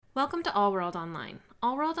Welcome to All World Online.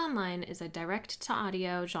 All World Online is a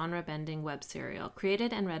direct-to-audio, genre-bending web serial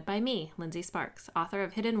created and read by me, Lindsay Sparks, author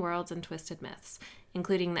of Hidden Worlds and Twisted Myths,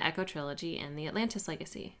 including the Echo Trilogy and the Atlantis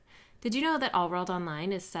Legacy. Did you know that All World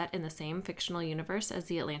Online is set in the same fictional universe as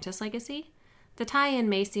the Atlantis Legacy? The tie-in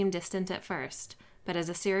may seem distant at first, but as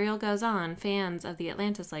the serial goes on, fans of the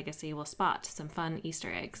Atlantis Legacy will spot some fun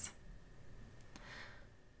Easter eggs.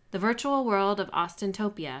 The virtual world of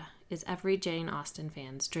Austintopia is every Jane Austen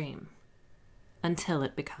fan's dream. Until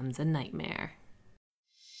it becomes a nightmare.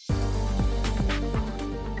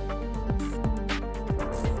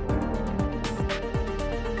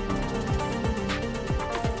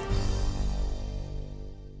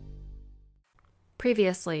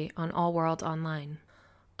 Previously on All World Online,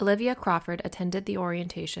 Olivia Crawford attended the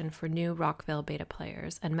orientation for new Rockville beta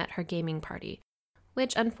players and met her gaming party,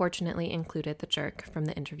 which unfortunately included the jerk from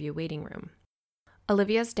the interview waiting room.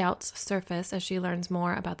 Olivia's doubts surface as she learns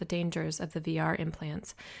more about the dangers of the VR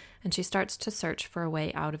implants, and she starts to search for a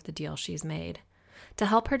way out of the deal she's made. To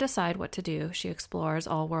help her decide what to do, she explores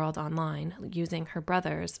All World Online using her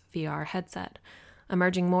brother's VR headset,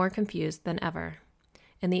 emerging more confused than ever.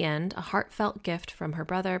 In the end, a heartfelt gift from her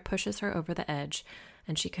brother pushes her over the edge,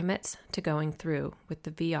 and she commits to going through with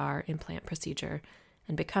the VR implant procedure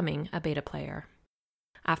and becoming a beta player.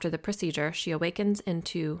 After the procedure, she awakens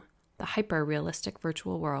into the hyper-realistic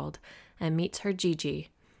virtual world and meets her Gigi,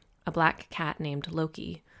 a black cat named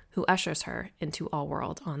Loki, who ushers her into All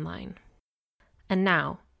World Online. And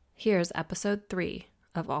now, here's episode 3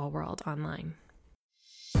 of All World Online.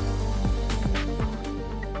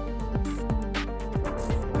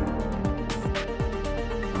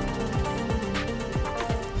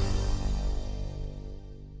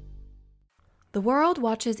 The world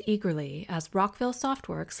watches eagerly as Rockville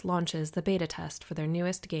Softworks launches the beta test for their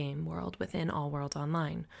newest game, World within All World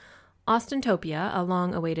Online. Austintopia, a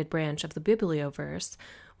long-awaited branch of the Biblioverse,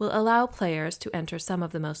 will allow players to enter some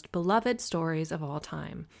of the most beloved stories of all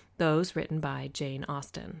time, those written by Jane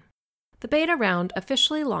Austen. The beta round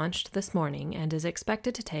officially launched this morning and is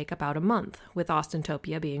expected to take about a month, with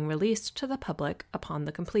Austintopia being released to the public upon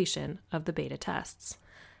the completion of the beta tests.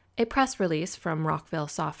 A press release from Rockville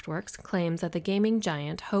Softworks claims that the gaming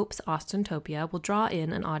giant hopes Austintopia will draw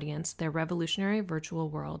in an audience their revolutionary virtual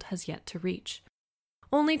world has yet to reach.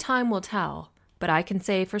 Only time will tell, but I can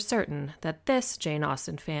say for certain that this Jane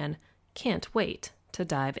Austen fan can't wait to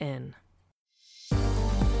dive in.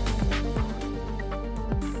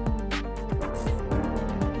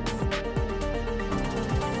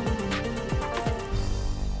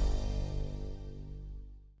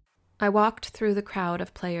 I walked through the crowd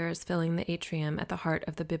of players filling the atrium at the heart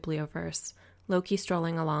of the Biblioverse, Loki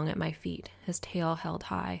strolling along at my feet, his tail held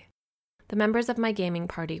high. The members of my gaming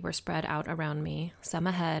party were spread out around me, some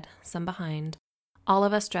ahead, some behind, all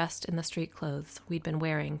of us dressed in the street clothes we'd been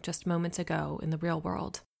wearing just moments ago in the real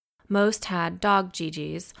world. Most had dog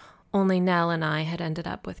Gigis, only Nell and I had ended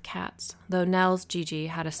up with cats, though Nell's Gigi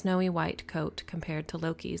had a snowy white coat compared to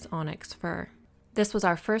Loki's onyx fur. This was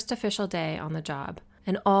our first official day on the job,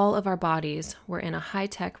 and all of our bodies were in a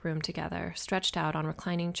high-tech room together, stretched out on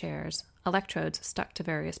reclining chairs, electrodes stuck to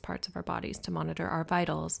various parts of our bodies to monitor our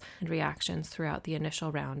vitals and reactions throughout the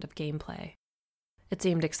initial round of gameplay. It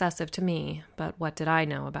seemed excessive to me, but what did I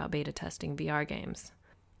know about beta testing VR games?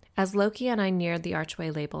 As Loki and I neared the archway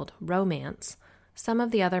labeled Romance, some of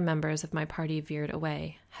the other members of my party veered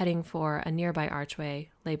away, heading for a nearby archway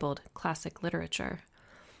labeled Classic Literature.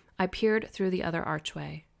 I peered through the other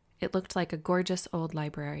archway. It looked like a gorgeous old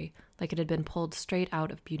library, like it had been pulled straight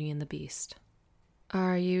out of Beauty and the Beast.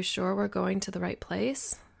 "Are you sure we're going to the right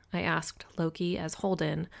place?" I asked Loki as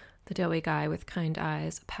Holden, the doughy guy with kind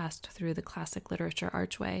eyes, passed through the Classic Literature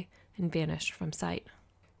archway and vanished from sight.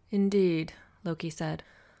 "Indeed," Loki said.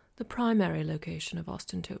 "The primary location of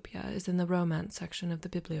Austintopia is in the romance section of the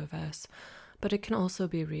Biblioverse, but it can also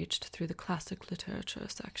be reached through the Classic Literature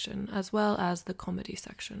section, as well as the Comedy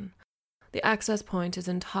section. The access point is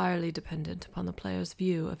entirely dependent upon the player's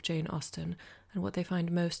view of Jane Austen and what they find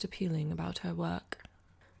most appealing about her work."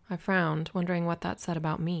 I frowned, wondering what that said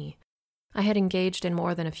about me. I had engaged in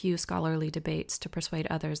more than a few scholarly debates to persuade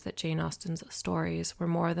others that Jane Austen's stories were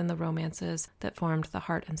more than the romances that formed the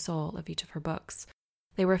heart and soul of each of her books.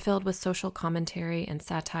 They were filled with social commentary and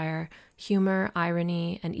satire, humor,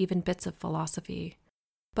 irony, and even bits of philosophy.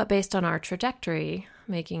 But based on our trajectory,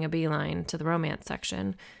 making a beeline to the romance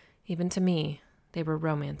section, even to me, they were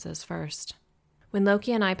romances first. When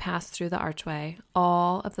Loki and I passed through the archway,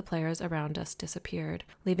 all of the players around us disappeared,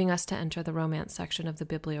 leaving us to enter the romance section of the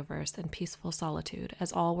Biblioverse in peaceful solitude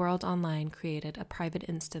as All World Online created a private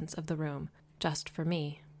instance of the room, just for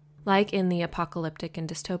me. Like in the apocalyptic and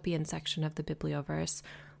dystopian section of the Biblioverse,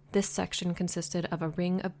 this section consisted of a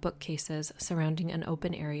ring of bookcases surrounding an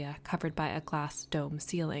open area covered by a glass dome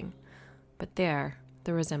ceiling. But there,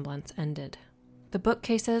 the resemblance ended. The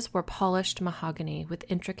bookcases were polished mahogany with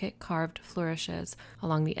intricate carved flourishes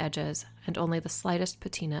along the edges and only the slightest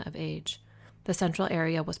patina of age. The central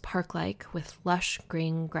area was park-like, with lush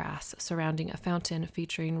green grass surrounding a fountain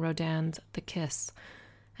featuring Rodin's The Kiss,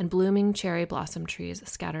 and blooming cherry blossom trees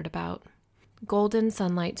scattered about. Golden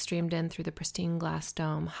sunlight streamed in through the pristine glass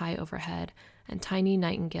dome high overhead, and tiny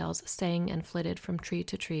nightingales sang and flitted from tree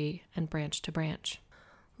to tree and branch to branch.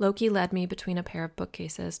 Loki led me between a pair of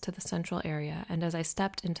bookcases to the central area, and as I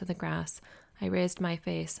stepped into the grass, I raised my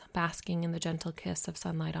face, basking in the gentle kiss of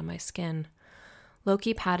sunlight on my skin.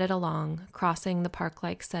 Loki padded along, crossing the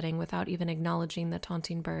park-like setting without even acknowledging the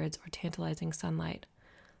taunting birds or tantalizing sunlight.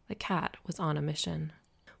 The cat was on a mission.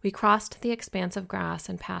 We crossed the expanse of grass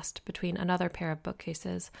and passed between another pair of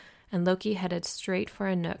bookcases, and Loki headed straight for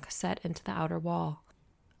a nook set into the outer wall.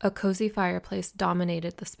 A cozy fireplace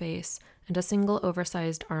dominated the space, and a single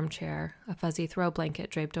oversized armchair, a fuzzy throw blanket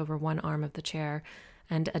draped over one arm of the chair,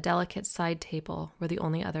 and a delicate side table were the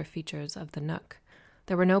only other features of the nook.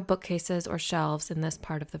 There were no bookcases or shelves in this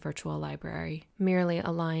part of the virtual library, merely a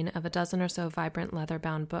line of a dozen or so vibrant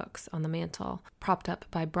leather-bound books on the mantel, propped up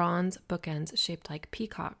by bronze bookends shaped like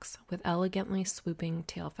peacocks with elegantly swooping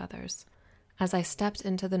tail feathers. As I stepped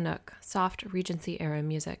into the nook, soft Regency-era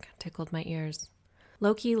music tickled my ears.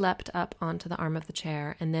 Loki leapt up onto the arm of the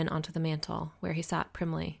chair and then onto the mantel, where he sat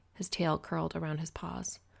primly, his tail curled around his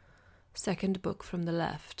paws. "Second book from the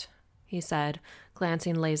left," he said,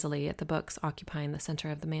 glancing lazily at the books occupying the center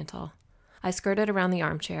of the mantel. I skirted around the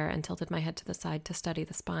armchair and tilted my head to the side to study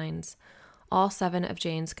the spines. All 7 of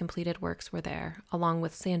Jane's completed works were there, along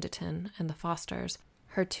with Sanditon and The Fosters,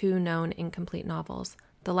 her 2 known incomplete novels,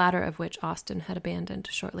 the latter of which Austen had abandoned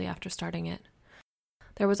shortly after starting it.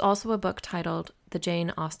 There was also a book titled The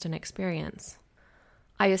Jane Austen Experience.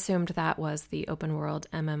 I assumed that was the open-world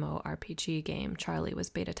MMORPG game Charlie was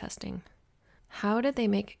beta testing. "How did they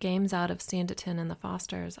make games out of Sanditon and The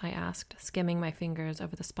Fosters?" I asked, skimming my fingers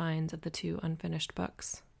over the spines of the 2 unfinished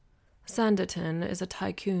books. "Sanditon is a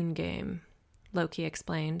tycoon game," Loki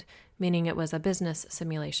explained, meaning it was a business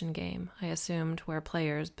simulation game, I assumed, where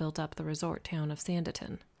players built up the resort town of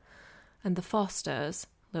Sanditon. "And The Fosters,"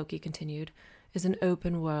 Loki continued, "is an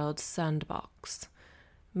open-world sandbox,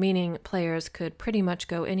 meaning players could pretty much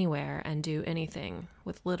go anywhere and do anything,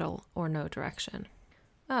 with little or no direction."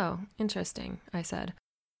 "Oh, interesting," I said,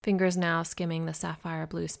 fingers now skimming the sapphire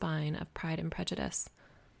blue spine of Pride and Prejudice.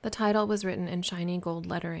 The title was written in shiny gold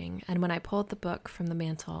lettering, and when I pulled the book from the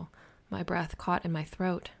mantel, my breath caught in my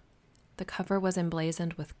throat. The cover was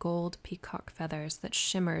emblazoned with gold peacock feathers that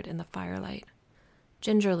shimmered in the firelight.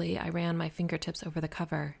 Gingerly, I ran my fingertips over the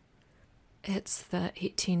cover. "It's the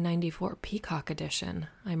 1894 Peacock edition,"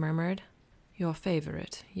 I murmured. "Your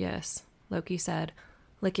favorite, yes," Loki said,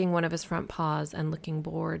 licking one of his front paws and looking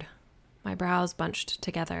bored. My brows bunched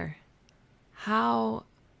together. "How?"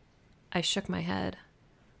 I shook my head.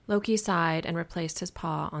 Loki sighed and replaced his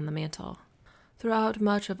paw on the mantel. "Throughout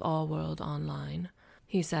much of All World Online,"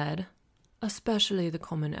 he said, "especially the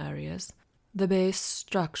common areas, the base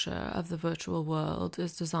structure of the virtual world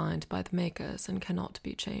is designed by the makers and cannot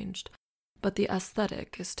be changed, but the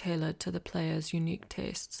aesthetic is tailored to the player's unique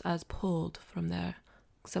tastes as pulled from their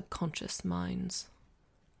subconscious minds."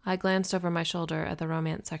 I glanced over my shoulder at the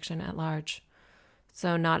romance section at large.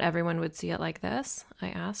 "So not everyone would see it like this?" I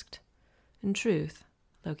asked. "In truth,"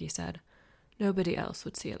 Loki said, "nobody else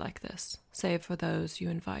would see it like this, save for those you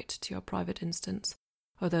invite to your private instance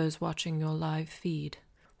or those watching your live feed.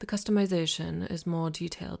 The customization is more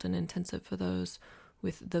detailed and intensive for those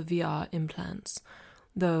with the VR implants,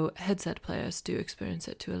 though headset players do experience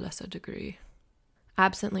it to a lesser degree."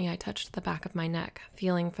 Absently, I touched the back of my neck,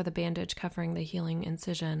 feeling for the bandage covering the healing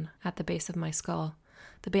incision at the base of my skull.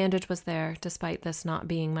 The bandage was there, despite this not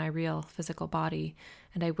being my real physical body,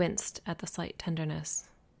 and I winced at the slight tenderness.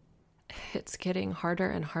 "It's getting harder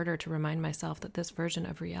and harder to remind myself that this version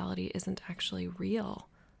of reality isn't actually real,"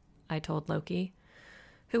 I told Loki.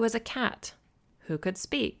 Who was a cat? Who could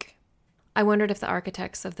speak? I wondered if the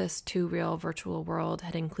architects of this too-real virtual world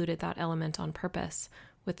had included that element on purpose,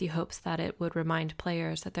 with the hopes that it would remind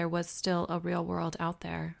players that there was still a real world out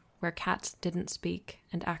there, where cats didn't speak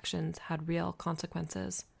and actions had real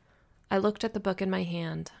consequences. I looked at the book in my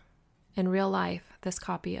hand. In real life, this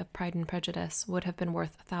copy of Pride and Prejudice would have been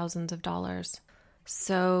worth thousands of dollars.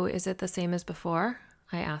 "So is it the same as before?"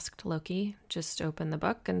 I asked Loki. "Just open the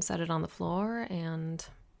book and set it on the floor and—"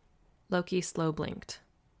 Loki slow blinked.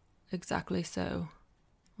 "Exactly so.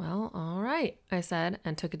 Well, all right, I said,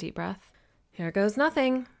 and took a deep breath. Here goes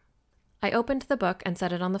nothing. I opened the book and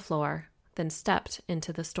set it on the floor, then stepped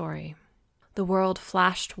into the story. The world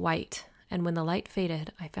flashed white, and when the light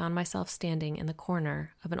faded, I found myself standing in the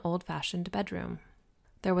corner of an old-fashioned bedroom.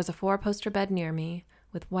 There was a 4-poster bed near me,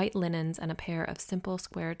 with white linens and a pair of simple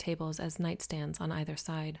square tables as nightstands on either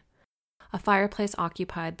side. A fireplace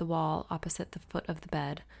occupied the wall opposite the foot of the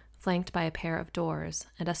bed, flanked by a pair of doors,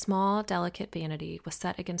 and a small, delicate vanity was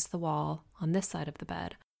set against the wall on this side of the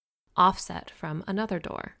bed, offset from another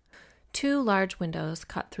door. 2 large windows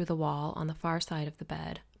cut through the wall on the far side of the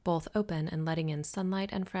bed, both open and letting in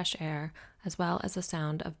sunlight and fresh air, as well as the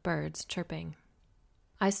sound of birds chirping.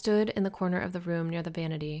 I stood in the corner of the room near the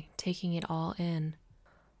vanity, taking it all in.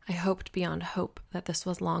 I hoped beyond hope that this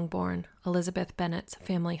was Longbourn, Elizabeth Bennet's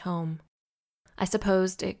family home. I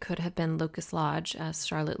supposed it could have been Lucas Lodge, as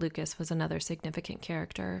Charlotte Lucas was another significant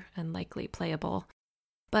character and likely playable.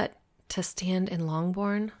 But to stand in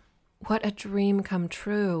Longbourn? What a dream come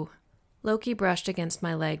true! Loki brushed against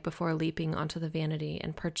my leg before leaping onto the vanity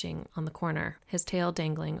and perching on the corner, his tail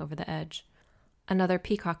dangling over the edge. Another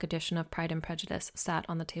peacock edition of Pride and Prejudice sat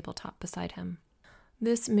on the tabletop beside him.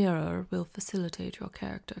 "This mirror will facilitate your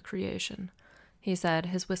character creation," he said,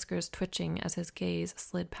 his whiskers twitching as his gaze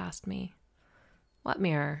slid past me. What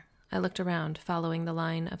mirror? I looked around, following the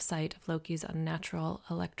line of sight of Loki's unnatural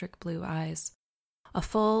electric blue eyes. A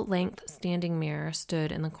full-length standing mirror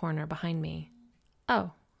stood in the corner behind me.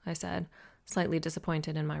 "Oh," I said, slightly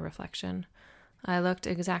disappointed in my reflection. I looked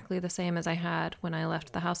exactly the same as I had when I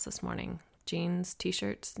left the house this morning. Jeans,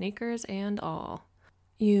 t-shirt, sneakers, and all.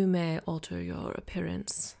 "You may alter your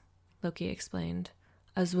appearance," Loki explained,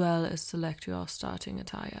 "as well as select your starting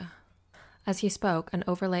attire." As he spoke, an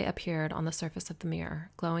overlay appeared on the surface of the mirror,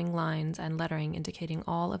 glowing lines and lettering indicating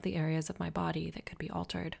all of the areas of my body that could be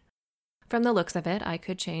altered. From the looks of it, I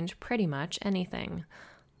could change pretty much anything.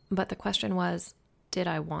 But the question was, did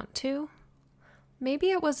I want to? Maybe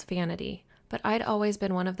it was vanity, but I'd always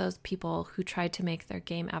been one of those people who tried to make their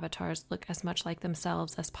game avatars look as much like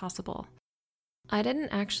themselves as possible. I didn't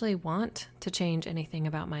actually want to change anything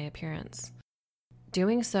about my appearance.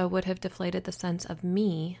 Doing so would have deflated the sense of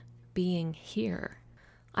me being here.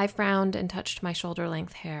 I frowned and touched my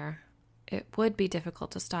shoulder-length hair. It would be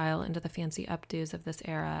difficult to style into the fancy updos of this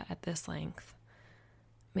era at this length.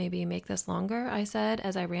 "Maybe make this longer," I said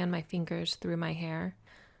as I ran my fingers through my hair.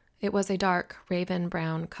 It was a dark raven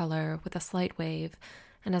brown color with a slight wave,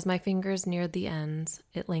 and as my fingers neared the ends,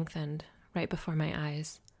 it lengthened right before my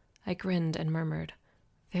eyes. I grinned and murmured,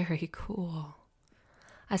 "Very cool."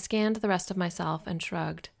 I scanned the rest of myself and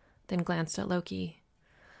shrugged, then glanced at Loki.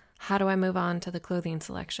 How do I move on to the clothing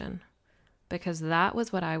selection? Because that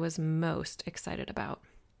was what I was most excited about.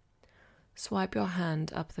 "Swipe your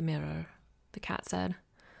hand up the mirror," the cat said.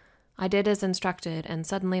 I did as instructed, and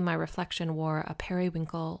suddenly my reflection wore a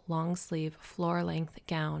periwinkle, long-sleeve, floor-length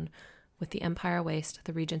gown with the empire waist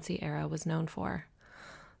the Regency era was known for.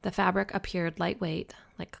 The fabric appeared lightweight,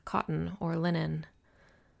 like cotton or linen.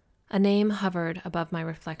 A name hovered above my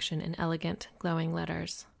reflection in elegant, glowing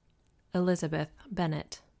letters. Elizabeth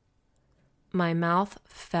Bennet. My mouth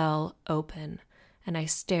fell open, and I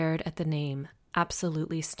stared at the name,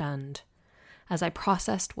 absolutely stunned. As I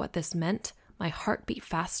processed what this meant, my heart beat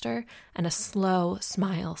faster, and a slow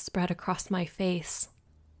smile spread across my face.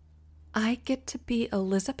 "I get to be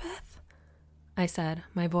Elizabeth?" I said,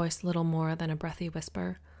 my voice little more than a breathy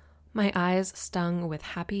whisper. My eyes stung with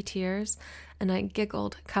happy tears, and I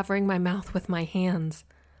giggled, covering my mouth with my hands.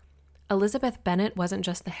 Elizabeth Bennet wasn't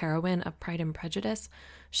just the heroine of Pride and Prejudice.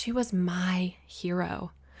 She was my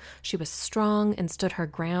hero. She was strong and stood her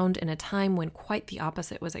ground in a time when quite the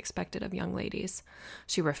opposite was expected of young ladies.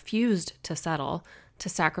 She refused to settle, to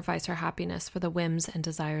sacrifice her happiness for the whims and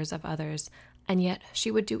desires of others, and yet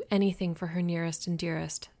she would do anything for her nearest and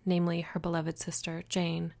dearest, namely her beloved sister,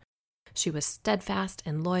 Jane. She was steadfast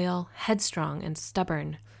and loyal, headstrong and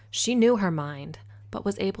stubborn. She knew her mind, but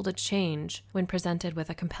was able to change when presented with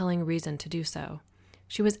a compelling reason to do so.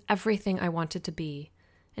 She was everything I wanted to be,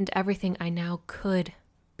 and everything I now could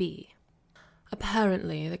be.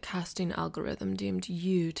 "Apparently, the casting algorithm deemed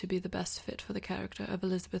you to be the best fit for the character of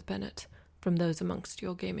Elizabeth Bennet from those amongst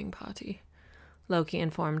your gaming party," Loki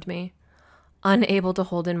informed me. Unable to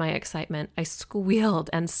hold in my excitement, I squealed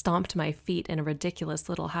and stomped my feet in a ridiculous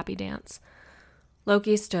little happy dance.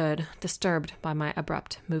 Loki stood, disturbed by my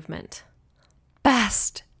abrupt movement.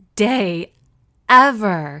 "Best day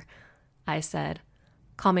ever," I said,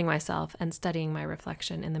 calming myself and studying my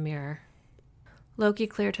reflection in the mirror. Loki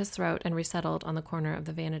cleared his throat and resettled on the corner of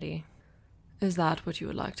the vanity. "Is that what you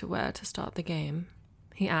would like to wear to start the game?"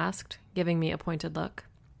 he asked, giving me a pointed look.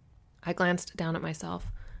 I glanced down at myself,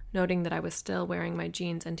 noting that I was still wearing my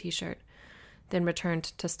jeans and t-shirt, then returned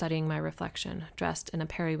to studying my reflection, dressed in a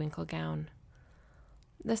periwinkle gown.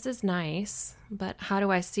 This is nice, but how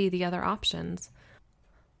do I see the other options?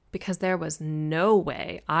 Because there was no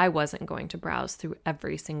way I wasn't going to browse through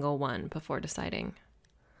every single one before deciding.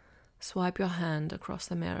 Swipe your hand across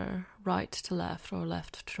the mirror, right to left or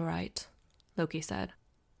left to right, Loki said.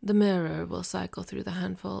 The mirror will cycle through the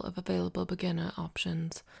handful of available beginner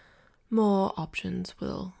options. More options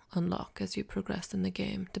will unlock as you progress in the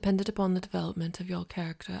game, dependent upon the development of your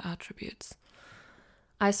character attributes.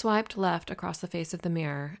 I swiped left across the face of the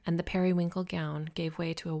mirror, and the periwinkle gown gave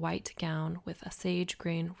way to a white gown with a sage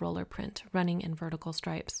green roller print running in vertical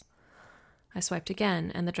stripes. I swiped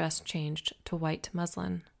again, and the dress changed to white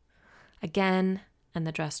muslin. Again, and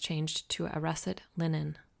the dress changed to a russet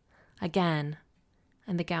linen. Again,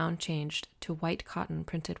 and the gown changed to white cotton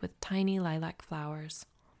printed with tiny lilac flowers.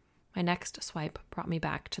 My next swipe brought me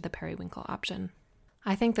back to the periwinkle option.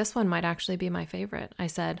 I think this one might actually be my favorite, I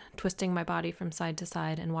said, twisting my body from side to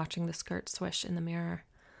side and watching the skirt swish in the mirror.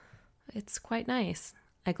 It's quite nice.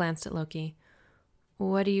 I glanced at Loki.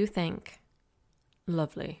 What do you think?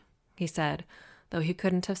 Lovely, he said, though he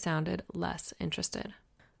couldn't have sounded less interested.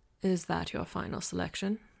 Is that your final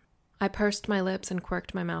selection? I pursed my lips and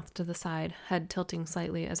quirked my mouth to the side, head tilting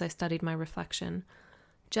slightly as I studied my reflection.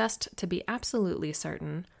 Just to be absolutely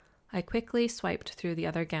certain, I quickly swiped through the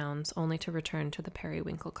other gowns, only to return to the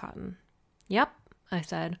periwinkle cotton. Yep, I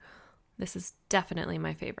said. This is definitely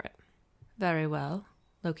my favorite. Very well,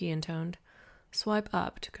 Loki intoned. Swipe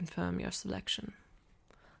up to confirm your selection.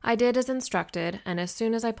 I did as instructed, and as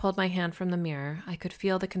soon as I pulled my hand from the mirror, I could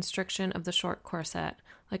feel the constriction of the short corset,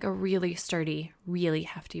 like a really sturdy, really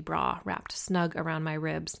hefty bra wrapped snug around my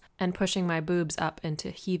ribs and pushing my boobs up into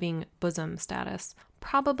heaving bosom status,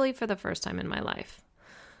 probably for the first time in my life.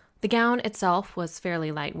 The gown itself was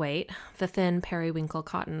fairly lightweight, the thin periwinkle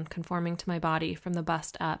cotton conforming to my body from the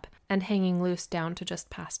bust up and hanging loose down to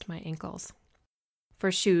just past my ankles.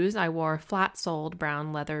 For shoes, I wore flat-soled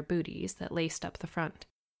brown leather booties that laced up the front.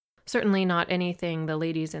 Certainly not anything the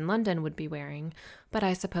ladies in London would be wearing, but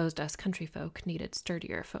I supposed us country folk needed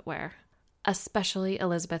sturdier footwear. Especially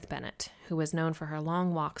Elizabeth Bennet, who was known for her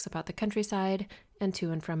long walks about the countryside and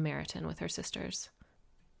to and from Meryton with her sisters.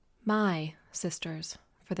 My sisters,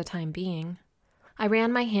 for the time being. I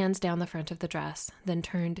ran my hands down the front of the dress, then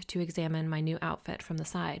turned to examine my new outfit from the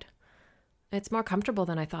side. It's more comfortable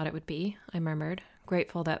than I thought it would be, I murmured,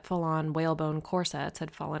 grateful that full-on whalebone corsets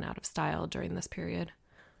had fallen out of style during this period.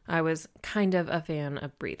 I was kind of a fan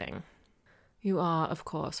of breathing. You are, of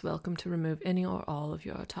course, welcome to remove any or all of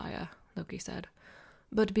your attire, Loki said.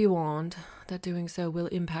 But be warned that doing so will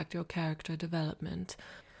impact your character development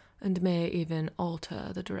and may even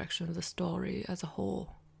alter the direction of the story as a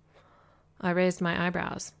whole. I raised my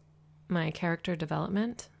eyebrows. My character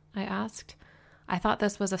development? I asked. I thought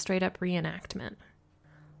this was a straight-up reenactment.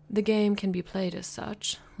 The game can be played as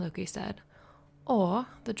such, Loki said, or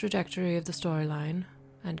the trajectory of the storyline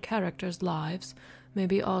and characters' lives may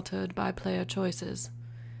be altered by player choices.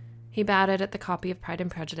 He batted at the copy of Pride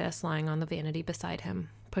and Prejudice lying on the vanity beside him,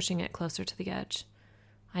 pushing it closer to the edge.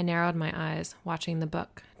 I narrowed my eyes, watching the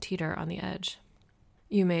book teeter on the edge.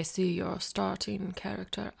 You may see your starting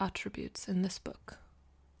character attributes in this book,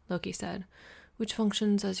 Loki said, which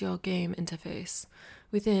functions as your game interface.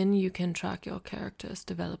 Within, you can track your character's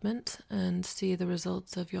development and see the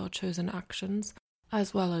results of your chosen actions,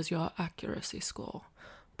 as well as your accuracy score,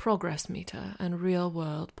 progress meter, and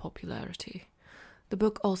real-world popularity. The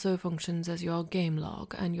book also functions as your game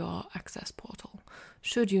log and your access portal,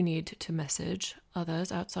 should you need to message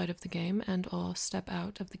others outside of the game and or step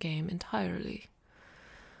out of the game entirely.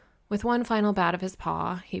 With one final bat of his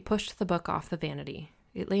paw, he pushed the book off the vanity.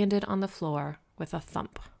 It landed on the floor with a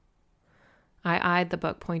thump. I eyed the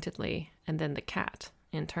book pointedly, and then the cat,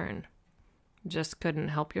 in turn. Just couldn't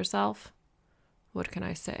help yourself? What can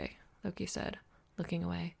I say? Loki said, looking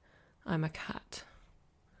away. I'm a cat.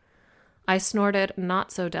 I snorted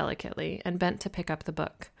not so delicately and bent to pick up the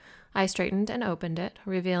book. I straightened and opened it,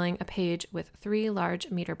 revealing a page with 3 large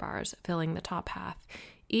meter bars filling the top half,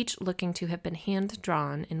 each looking to have been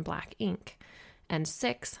hand-drawn in black ink, and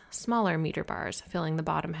 6 smaller meter bars filling the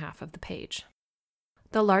bottom half of the page.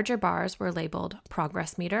 The larger bars were labeled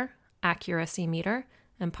Progress Meter, Accuracy Meter,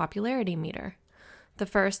 and Popularity Meter. The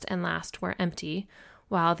first and last were empty,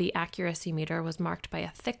 while the Accuracy Meter was marked by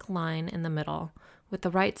a thick line in the middle, with the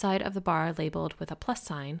right side of the bar labeled with a plus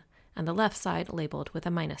sign, and the left side labeled with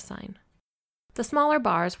a minus sign. The smaller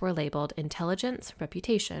bars were labeled Intelligence,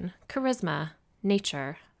 Reputation, Charisma,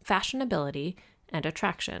 Nature, Fashionability, and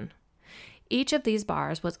Attraction. Each of these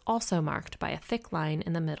bars was also marked by a thick line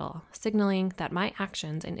in the middle, signaling that my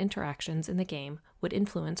actions and interactions in the game would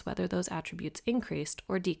influence whether those attributes increased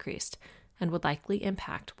or decreased, and would likely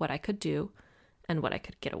impact what I could do and what I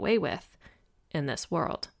could get away with in this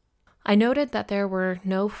world. I noted that there were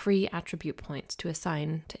no free attribute points to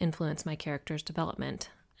assign to influence my character's development,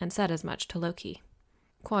 and said as much to Loki.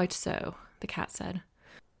 "Quite so," the cat said.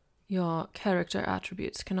 "Your character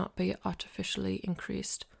attributes cannot be artificially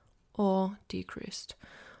increased or decreased.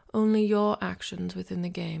 Only your actions within the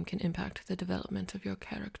game can impact the development of your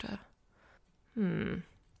character."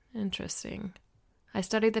 Interesting. I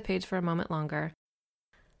studied the page for a moment longer.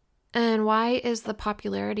 "And why is the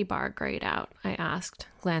popularity bar grayed out?" I asked,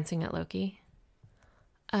 glancing at Loki.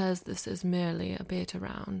 "As this is merely a beta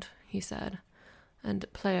round," he said,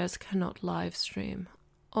 "and players cannot live stream.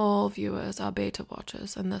 All viewers are beta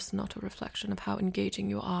watchers, and thus not a reflection of how engaging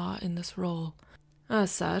you are in this role. As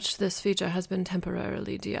such, this feature has been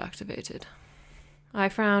temporarily deactivated." I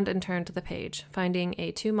frowned and turned to the page, finding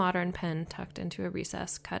a too modern pen tucked into a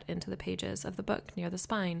recess cut into the pages of the book near the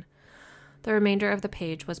spine. The remainder of the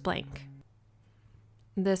page was blank.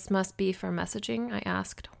 "This must be for messaging?" I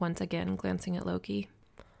asked, once again glancing at Loki.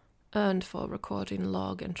 "And for recording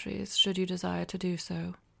log entries, should you desire to do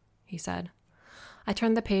so," he said. I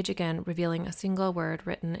turned the page again, revealing a single word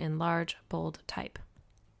written in large, bold type.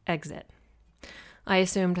 "Exit." I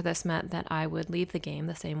assumed this meant that I would leave the game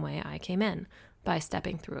the same way I came in, by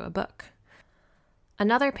stepping through a book.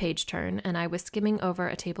 Another page turn, and I was skimming over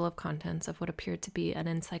a table of contents of what appeared to be an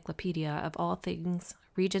encyclopedia of all things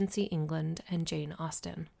Regency England and Jane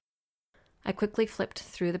Austen. I quickly flipped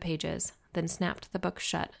through the pages, then snapped the book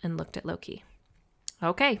shut and looked at Loki.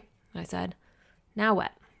 "Okay," I said. "Now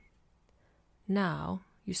what?" "Now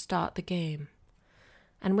you start the game."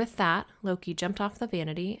 And with that, Loki jumped off the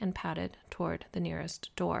vanity and padded toward the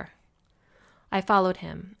nearest door. I followed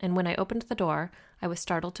him, and when I opened the door, I was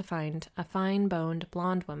startled to find a fine-boned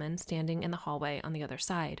blonde woman standing in the hallway on the other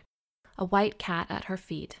side, a white cat at her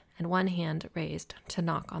feet, and one hand raised to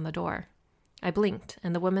knock on the door. I blinked,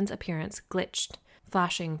 and the woman's appearance glitched,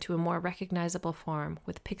 flashing to a more recognizable form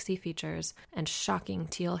with pixie features and shocking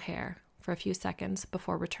teal hair for a few seconds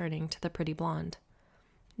before returning to the pretty blonde.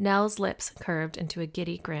 Nell's lips curved into a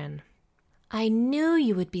giddy grin. "I knew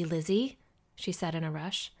you would be Lizzie," she said in a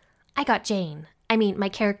rush. "I got Jane. I mean, my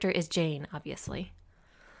character is Jane, obviously."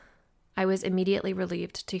 I was immediately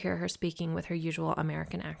relieved to hear her speaking with her usual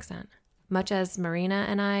American accent. Much as Marina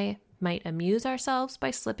and I might amuse ourselves by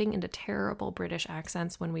slipping into terrible British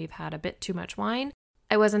accents when we've had a bit too much wine,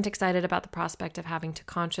 I wasn't excited about the prospect of having to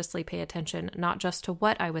consciously pay attention not just to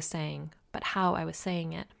what I was saying, but how I was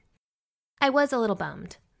saying it. "I was a little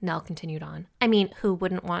bummed," Nell continued on. "I mean, who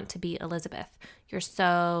wouldn't want to be Elizabeth? You're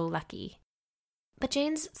so lucky. But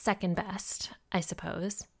Jane's second best, I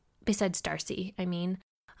suppose. Besides Darcy, I mean.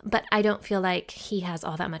 But I don't feel like he has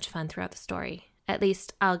all that much fun throughout the story. At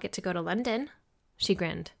least I'll get to go to London." She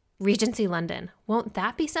grinned. "Regency London. Won't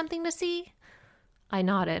that be something to see?" I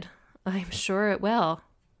nodded. "I'm sure it will."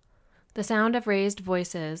 The sound of raised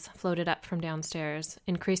voices floated up from downstairs,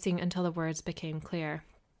 increasing until the words became clear.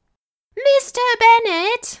 "Mr.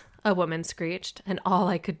 Bennet!" a woman screeched, and all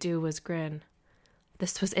I could do was grin.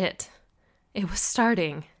 This was it. It was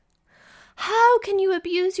starting. "How can you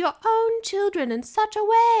abuse your own children in such a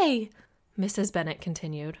way?" Mrs. Bennet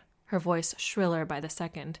continued, her voice shriller by the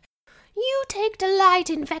second. "You take delight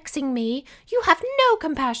in vexing me. You have no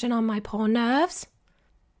compassion on my poor nerves."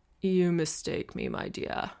 "You mistake me, my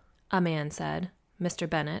dear," a man said, Mr.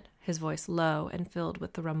 Bennet, his voice low and filled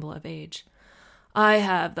with the rumble of age. "I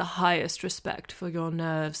have the highest respect for your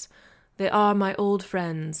nerves. They are my old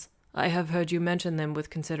friends. I have heard you mention them with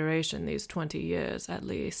consideration these 20 years, at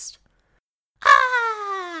least."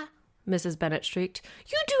 "Ah!" Mrs. Bennet shrieked.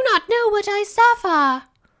 "You do not know what I suffer."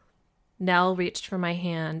 Nell reached for my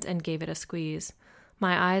hand and gave it a squeeze.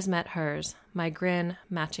 My eyes met hers, my grin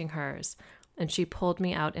matching hers, and she pulled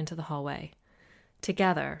me out into the hallway.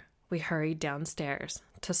 Together, we hurried downstairs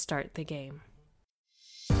to start the game.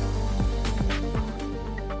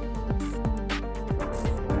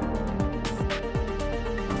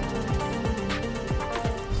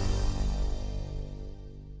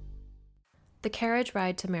 The carriage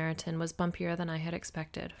ride to Meryton was bumpier than I had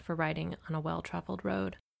expected for riding on a well-traveled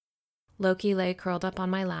road. Loki lay curled up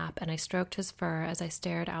on my lap, and I stroked his fur as I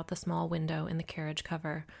stared out the small window in the carriage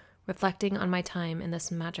cover, reflecting on my time in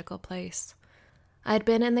this magical place. I had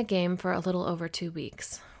been in the game for a little over 2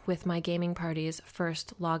 weeks, with my gaming party's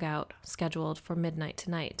first log-out scheduled for midnight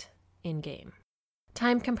tonight, in-game.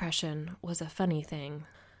 Time compression was a funny thing.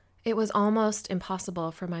 It was almost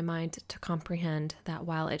impossible for my mind to comprehend that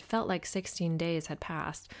while it felt like 16 days had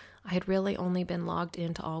passed, I had really only been logged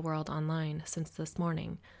into All World Online since this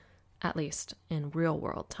morning, at least in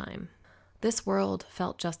real-world time. This world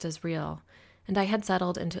felt just as real, and I had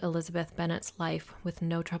settled into Elizabeth Bennet's life with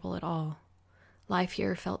no trouble at all. Life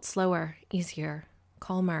here felt slower, easier,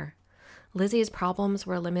 calmer. Lizzie's problems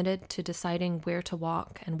were limited to deciding where to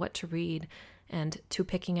walk and what to read, and to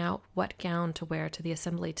picking out what gown to wear to the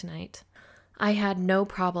assembly tonight. I had no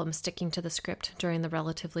problem sticking to the script during the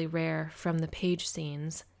relatively rare from the page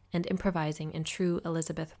scenes and improvising in true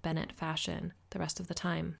Elizabeth Bennet fashion the rest of the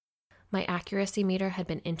time. My accuracy meter had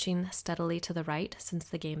been inching steadily to the right since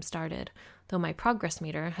the game started, though my progress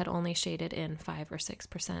meter had only shaded in 5 or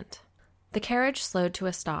 6%. The carriage slowed to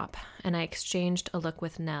a stop, and I exchanged a look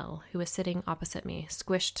with Nell, who was sitting opposite me,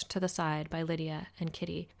 squished to the side by Lydia and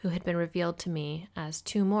Kitty, who had been revealed to me as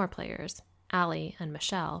 2 more players, Allie and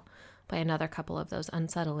Michelle, by another couple of those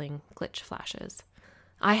unsettling glitch flashes.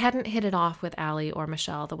 I hadn't hit it off with Allie or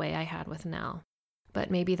Michelle the way I had with Nell,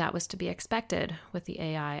 but maybe that was to be expected with the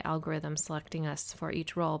AI algorithm selecting us for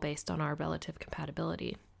each role based on our relative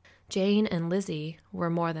compatibility. Jane and Lizzie were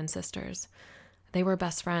more than sisters. They were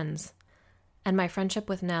best friends. And my friendship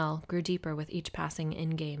with Nell grew deeper with each passing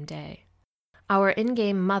in-game day. Our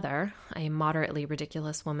in-game mother, a moderately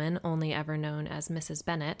ridiculous woman only ever known as Mrs.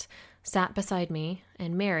 Bennet, sat beside me,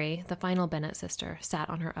 and Mary, the final Bennet sister, sat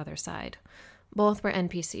on her other side. Both were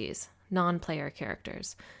NPCs, non-player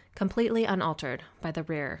characters, completely unaltered by the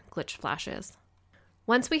rare glitch flashes.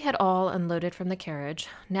 Once we had all unloaded from the carriage,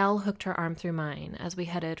 Nell hooked her arm through mine as we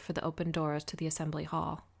headed for the open doors to the assembly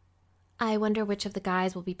hall. "I wonder which of the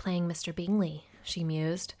guys will be playing Mr. Bingley," she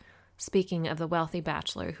mused, speaking of the wealthy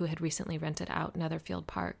bachelor who had recently rented out Netherfield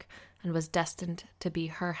Park and was destined to be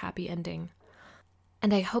her happy ending.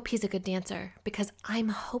 "And I hope he's a good dancer, because I'm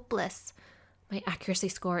hopeless. My accuracy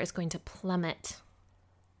score is going to plummet."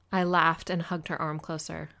 I laughed and hugged her arm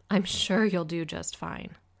closer. "I'm sure you'll do just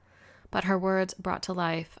fine." But her words brought to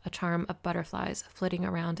life a charm of butterflies flitting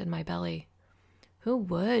around in my belly. Who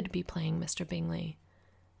would be playing Mr. Bingley?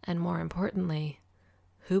 And more importantly,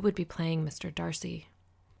 who would be playing Mr. Darcy?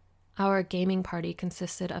 Our gaming party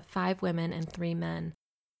consisted of 5 women and 3 men,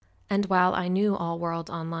 and while I knew All World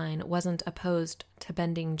Online wasn't opposed to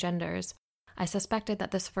bending genders, I suspected that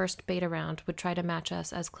this first beta round would try to match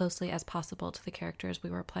us as closely as possible to the characters we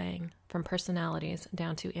were playing, from personalities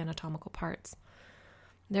down to anatomical parts.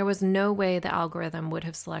 There was no way the algorithm would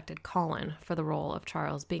have selected Colin for the role of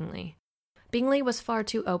Charles Bingley. Bingley was far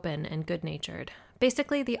too open and good-natured,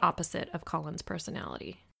 basically the opposite of Colin's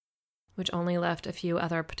personality, which only left a few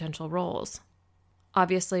other potential roles.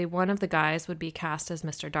 Obviously, one of the guys would be cast as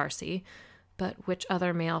Mr. Darcy, but which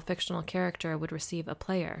other male fictional character would receive a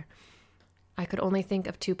player? I could only think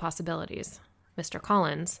of 2 possibilities, Mr.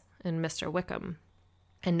 Collins and Mr. Wickham.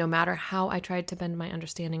 And no matter how I tried to bend my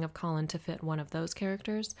understanding of Colin to fit one of those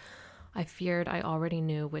characters, I feared I already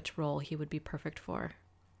knew which role he would be perfect for.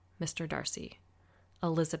 Mr. Darcy,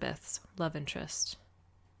 Elizabeth's love interest.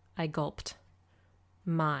 I gulped.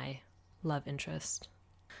 My love interest.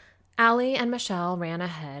 Allie and Michelle ran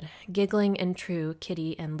ahead, giggling in true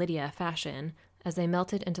Kitty and Lydia fashion as they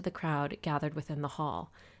melted into the crowd gathered within the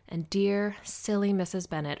hall, and dear, silly Mrs.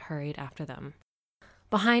 Bennet hurried after them.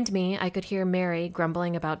 Behind me, I could hear Mary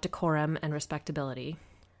grumbling about decorum and respectability.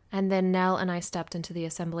 And then Nell and I stepped into the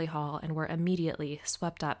assembly hall and were immediately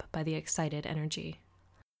swept up by the excited energy.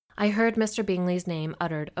 I heard Mr. Bingley's name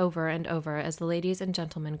uttered over and over as the ladies and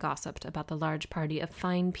gentlemen gossiped about the large party of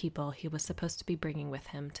fine people he was supposed to be bringing with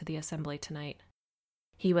him to the assembly tonight.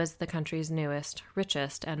 He was the country's newest,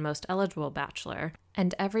 richest, and most eligible bachelor,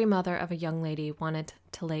 and every mother of a young lady wanted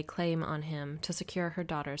to lay claim on him to secure her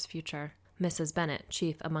daughter's future, Mrs. Bennet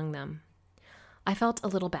chief among them. I felt a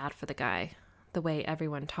little bad for the guy, the way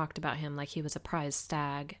everyone talked about him like he was a prize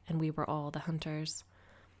stag, and we were all the hunters.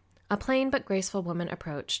 A plain but graceful woman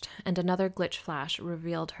approached, and another glitch flash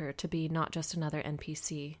revealed her to be not just another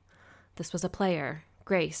NPC. This was a player,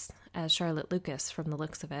 Grace, as Charlotte Lucas from the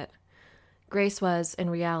looks of it. Grace was, in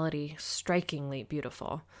reality, strikingly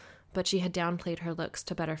beautiful, but she had downplayed her looks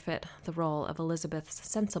to better fit the role of Elizabeth's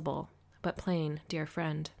sensible, but plain, dear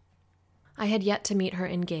friend. I had yet to meet her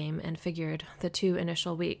in-game and figured the 2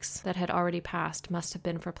 initial weeks that had already passed must have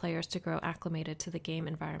been for players to grow acclimated to the game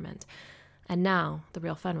environment, and now the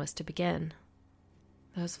real fun was to begin.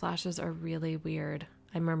 "Those flashes are really weird,"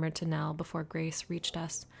 I murmured to Nell before Grace reached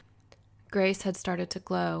us. Grace had started to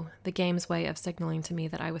glow, the game's way of signaling to me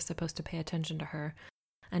that I was supposed to pay attention to her,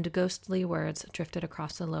 and ghostly words drifted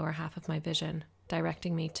across the lower half of my vision,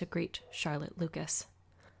 directing me to greet Charlotte Lucas.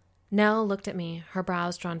 Nell looked at me, her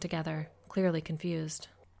brows drawn together, clearly confused.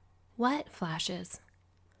 What flashes?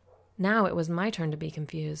 Now it was my turn to be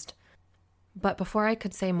confused. But before I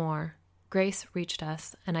could say more, Grace reached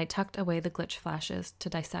us, and I tucked away the glitch flashes to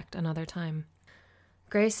dissect another time.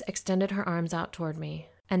 Grace extended her arms out toward me,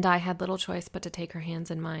 and I had little choice but to take her hands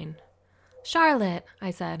in mine. Charlotte,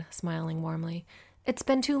 I said, smiling warmly, it's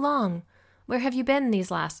been too long. Where have you been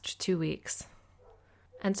these last 2 weeks?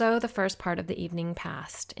 And so the first part of the evening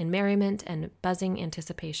passed, in merriment and buzzing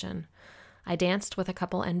anticipation. I danced with a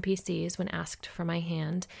couple NPCs when asked for my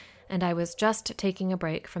hand, and I was just taking a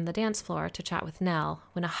break from the dance floor to chat with Nell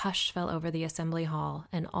when a hush fell over the assembly hall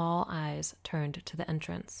and all eyes turned to the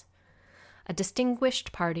entrance. A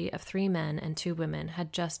distinguished party of 3 men and 2 women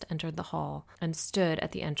had just entered the hall and stood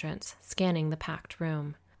at the entrance, scanning the packed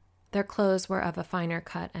room. Their clothes were of a finer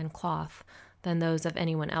cut and cloth than those of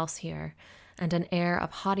anyone else here, and an air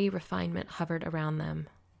of haughty refinement hovered around them.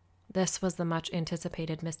 This was the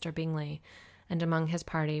much-anticipated Mr. Bingley, and among his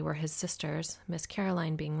party were his sisters, Miss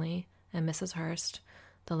Caroline Bingley and Mrs. Hurst,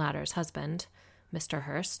 the latter's husband, Mr.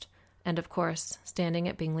 Hurst, and, of course, standing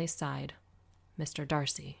at Bingley's side, Mr.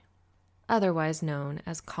 Darcy, otherwise known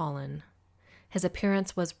as Colin. His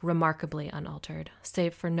appearance was remarkably unaltered,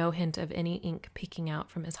 save for no hint of any ink peeking out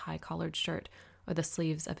from his high-collared shirt or the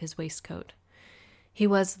sleeves of his waistcoat. He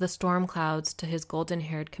was the storm clouds to his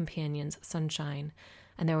golden-haired companion's sunshine,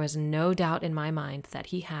 and there was no doubt in my mind that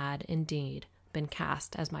he had, indeed, been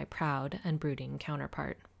cast as my proud and brooding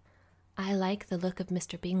counterpart. I like the look of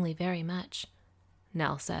Mr. Bingley very much,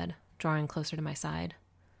 Nell said, drawing closer to my side.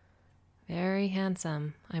 Very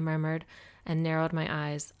handsome, I murmured, and narrowed my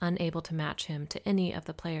eyes, unable to match him to any of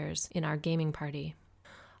the players in our gaming party.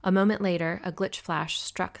 A moment later, a glitch flash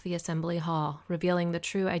struck the assembly hall, revealing the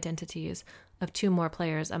true identities of 2 more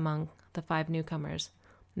players among the 5 newcomers.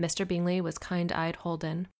 Mr. Bingley was kind-eyed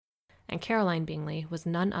Holden, and Caroline Bingley was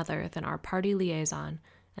none other than our party liaison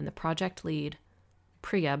and the project lead,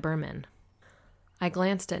 Priya Berman. I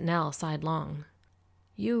glanced at Nell sidelong.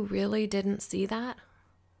 You really didn't see that?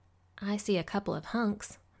 I see a couple of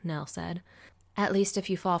hunks, Nell said. At least if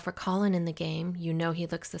you fall for Colin in the game, you know he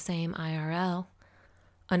looks the same IRL.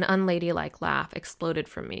 An unladylike laugh exploded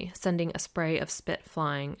from me, sending a spray of spit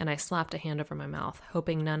flying, and I slapped a hand over my mouth,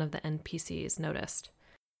 hoping none of the NPCs noticed.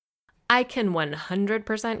 I can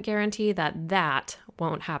 100% guarantee that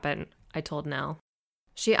won't happen, I told Nell.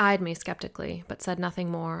 She eyed me skeptically, but said nothing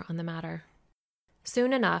more on the matter.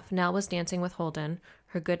 Soon enough, Nell was dancing with Holden,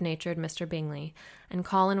 her good-natured Mr. Bingley, and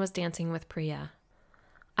Colin was dancing with Priya.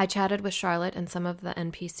 I chatted with Charlotte and some of the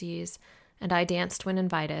NPCs, and I danced when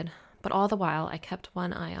invited, but all the while I kept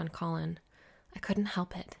one eye on Colin. I couldn't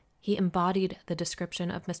help it. He embodied the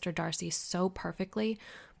description of Mr. Darcy so perfectly,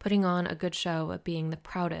 putting on a good show of being the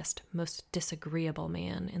proudest, most disagreeable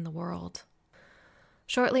man in the world.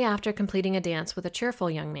 Shortly after completing a dance with a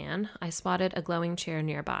cheerful young man, I spotted a glowing chair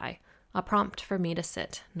nearby, a prompt for me to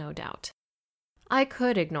sit, no doubt. I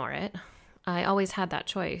could ignore it. I always had that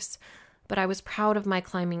choice, but I was proud of my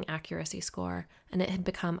climbing accuracy score, and it had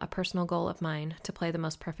become a personal goal of mine to play the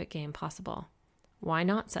most perfect game possible. Why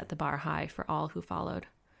not set the bar high for all who followed?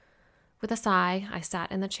 With a sigh, I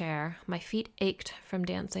sat in the chair. My feet ached from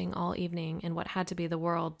dancing all evening in what had to be the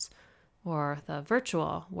world's, or the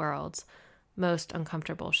virtual world's, most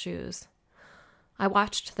uncomfortable shoes. I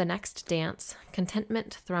watched the next dance,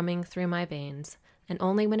 contentment thrumming through my veins, and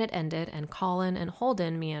only when it ended and Colin and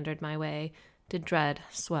Holden meandered my way did dread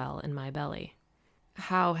swell in my belly.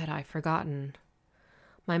 How had I forgotten?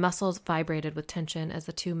 My muscles vibrated with tension as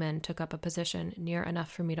the 2 men took up a position near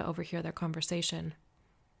enough for me to overhear their conversation.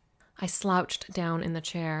 I slouched down in the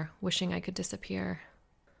chair, wishing I could disappear.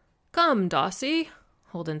 "Come, Darcy,"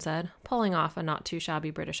 Holden said, pulling off a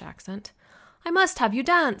not-too-shabby British accent. "I must have you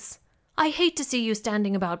dance. I hate to see you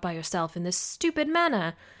standing about by yourself in this stupid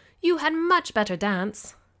manner. You had much better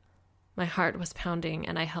dance." My heart was pounding,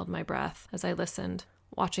 and I held my breath as I listened,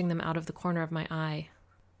 watching them out of the corner of my eye.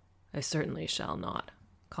 "I certainly shall not,"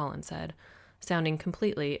 Colin said, sounding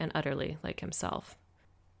completely and utterly like himself.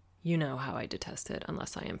 "You know how I detest it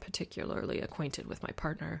unless I am particularly acquainted with my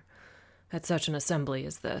partner. At such an assembly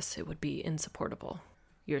as this, it would be insupportable.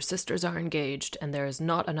 Your sisters are engaged, and there is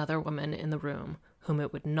not another woman in the room whom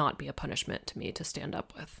it would not be a punishment to me to stand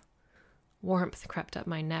up with." Warmth crept up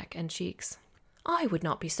my neck and cheeks. "I would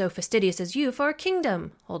not be so fastidious as you for a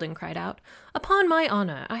kingdom," Holden cried out. "Upon my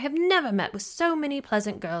honor, I have never met with so many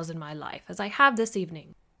pleasant girls in my life as I have this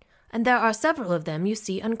evening. And there are several of them you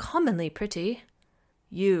see uncommonly pretty."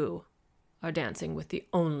 "You are dancing with the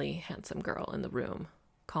only handsome girl in the room,"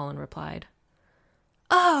 Colin replied.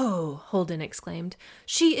 "Oh!" Holden exclaimed.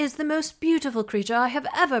 "She is the most beautiful creature I have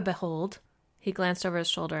ever beheld." He glanced over his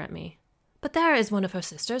shoulder at me. "But there is one of her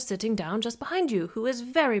sisters sitting down just behind you, who is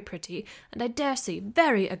very pretty, and I dare say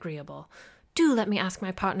very agreeable. Do let me ask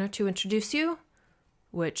my partner to introduce you."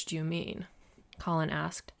 "Which do you mean?" Colin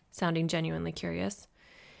asked, sounding genuinely curious.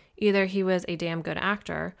 Either he was a damn good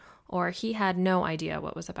actor, or he had no idea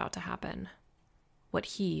what was about to happen. What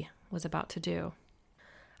he was about to do.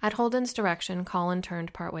 At Holden's direction, Colin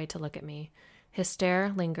turned partway to look at me. His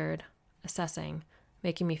stare lingered, assessing,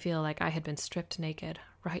 making me feel like I had been stripped naked,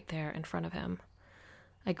 right there in front of him.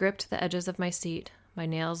 I gripped the edges of my seat, my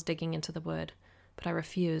nails digging into the wood, but I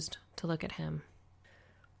refused to look at him.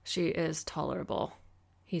 "She is tolerable,"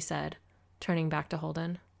 he said, turning back to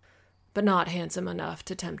Holden, "but not handsome enough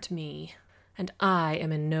to tempt me, and I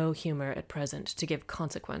am in no humor at present to give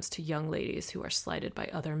consequence to young ladies who are slighted by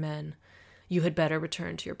other men. You had better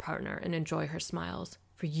return to your partner and enjoy her smiles,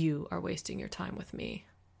 for you are wasting your time with me."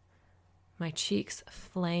 My cheeks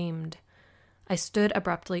flamed. I stood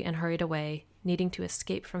abruptly and hurried away, needing to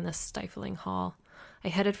escape from this stifling hall. I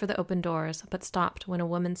headed for the open doors, but stopped when a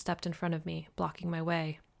woman stepped in front of me, blocking my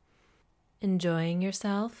way. "Enjoying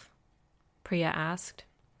yourself?" Priya asked.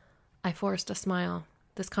 I forced a smile.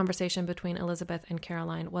 This conversation between Elizabeth and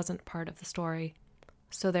Caroline wasn't part of the story,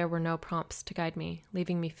 so there were no prompts to guide me,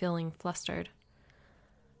 leaving me feeling flustered.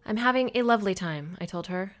 "I'm having a lovely time," I told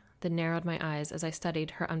her, then narrowed my eyes as I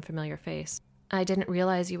studied her unfamiliar face. "I didn't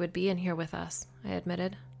realize you would be in here with us," I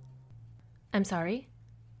admitted. "I'm sorry?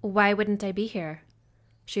 Why wouldn't I be here?"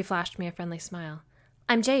 She flashed me a friendly smile.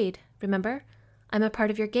 "I'm Jade, remember? I'm a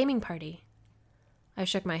part of your gaming party." I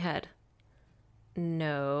shook my head.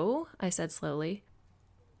 "No," I said slowly,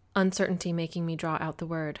 uncertainty making me draw out the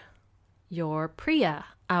word. "You're Priya,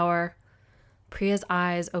 our—" Priya's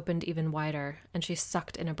eyes opened even wider, and she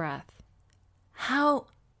sucked in a breath. "How—"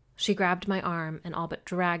 She grabbed my arm and all but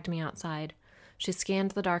dragged me outside. She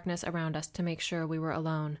scanned the darkness around us to make sure we were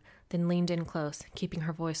alone, then leaned in close, keeping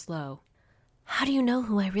her voice low. "How do you know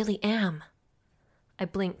who I really am?" I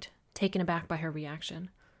blinked, taken aback by her reaction.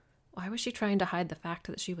 Why was she trying to hide the fact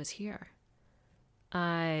that she was here?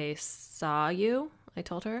 "I saw you," I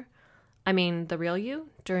told her. "I mean, the real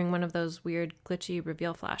you, during one of those weird, glitchy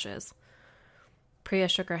reveal flashes." Priya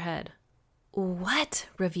shook her head. "What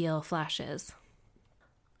reveal flashes?"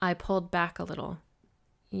 I pulled back a little.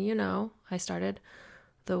 "You know," I started,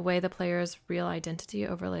 "the way the player's real identity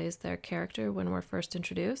overlays their character when we're first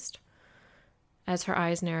introduced." As her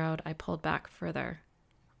eyes narrowed, I pulled back further.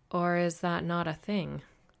 "Or is that not a thing?"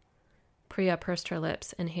 Priya pursed her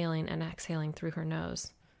lips, inhaling and exhaling through her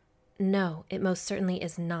nose. "No, it most certainly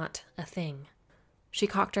is not a thing." She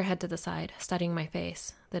cocked her head to the side, studying my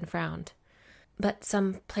face, then frowned. "But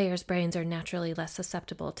some players' brains are naturally less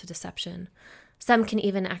susceptible to deception. Some can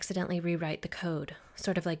even accidentally rewrite the code,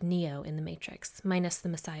 sort of like Neo in The Matrix, minus the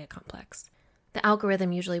Messiah complex. The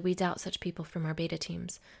algorithm usually weeds out such people from our beta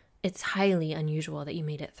teams. It's highly unusual that you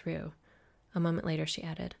made it through." A moment later, she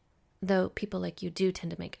added, "Though people like you do tend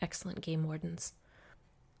to make excellent game wardens."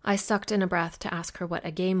 I sucked in a breath to ask her what a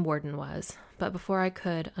game warden was, but before I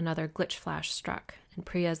could, another glitch flash struck, and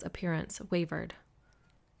Priya's appearance wavered.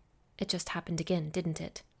 "It just happened again, didn't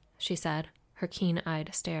it?" she said, her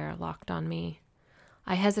keen-eyed stare locked on me.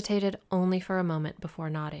 I hesitated only for a moment before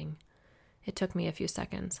nodding. It took me a few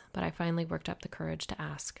seconds, but I finally worked up the courage to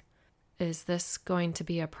ask, "Is this going to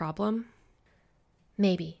be a problem?"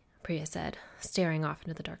 "Maybe," Priya said, staring off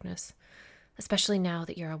into the darkness. "Especially now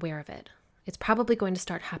that you're aware of it. It's probably going to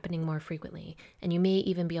start happening more frequently, and you may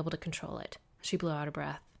even be able to control it." She blew out a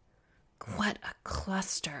breath. "What a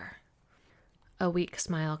cluster." A weak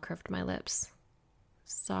smile curved my lips.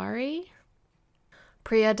 "Sorry?"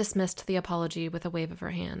 Priya dismissed the apology with a wave of her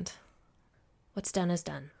hand. "What's done is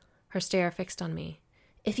done." Her stare fixed on me.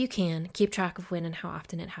 "If you can, keep track of when and how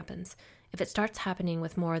often it happens. If it starts happening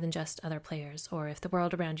with more than just other players, or if the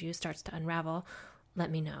world around you starts to unravel, let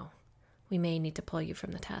me know. We may need to pull you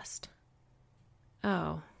from the test."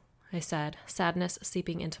 "Oh," I said, sadness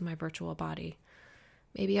seeping into my virtual body.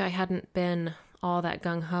 Maybe I hadn't been all that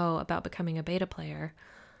gung-ho about becoming a beta player,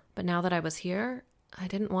 but now that I was here, I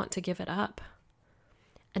didn't want to give it up.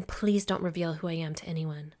 "And please don't reveal who I am to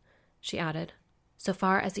anyone," she added. "So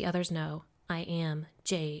far as the others know, I am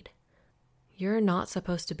Jade." "You're not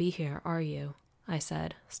supposed to be here, are you?" I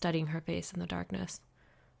said, studying her face in the darkness.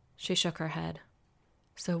 She shook her head.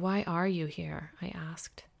 "So why are you here?" I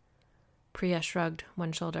asked. Priya shrugged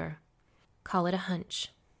one shoulder. "Call it a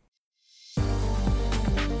hunch."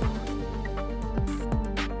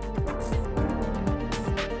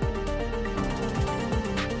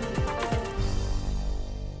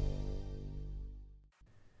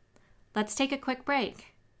 Let's take a quick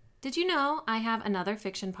break. Did you know I have another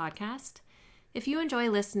fiction podcast? If you enjoy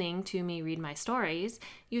listening to me read my stories,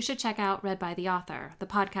 you should check out Read by the Author, the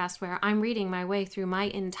podcast where I'm reading my way through my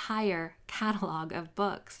entire catalog of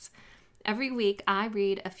books. Every week, I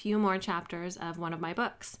read a few more chapters of one of my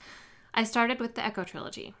books. I started with the Echo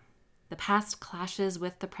Trilogy. The past clashes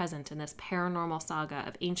with the present in this paranormal saga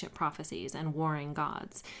of ancient prophecies and warring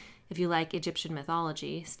gods. If you like Egyptian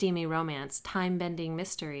mythology, steamy romance, time-bending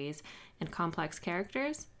mysteries, and complex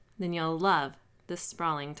characters, then you'll love this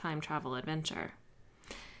sprawling time travel adventure.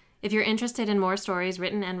 If you're interested in more stories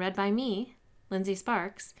written and read by me, Lindsay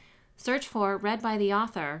Sparks, search for Read by the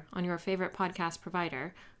Author on your favorite podcast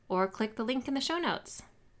provider, or click the link in the show notes.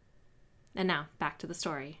 And now, back to the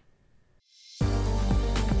story.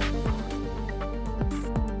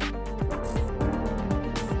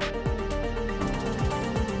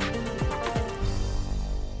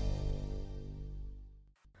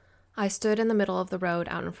 I stood in the middle of the road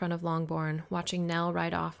out in front of Longbourn, watching Nell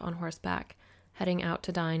ride off on horseback, heading out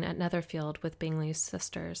to dine at Netherfield with Bingley's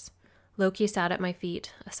sisters. Loki sat at my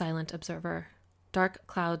feet, a silent observer. Dark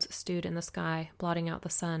clouds stewed in the sky, blotting out the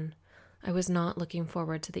sun. I was not looking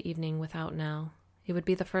forward to the evening without Nell. It would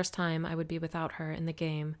be the first time I would be without her in the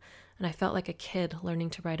game, and I felt like a kid learning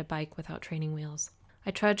to ride a bike without training wheels. I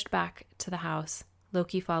trudged back to the house,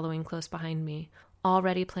 Loki following close behind me,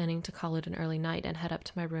 already planning to call it an early night and head up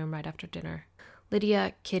to my room right after dinner.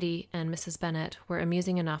 Lydia, Kitty, and Mrs. Bennet were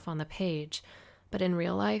amusing enough on the page, but in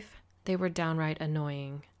real life, they were downright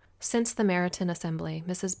annoying. Since the Meryton Assembly,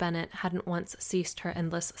 Mrs. Bennet hadn't once ceased her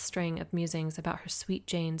endless string of musings about her sweet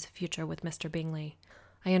Jane's future with Mr. Bingley.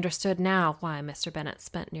 I understood now why Mr. Bennet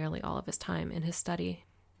spent nearly all of his time in his study.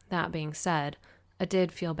 That being said, I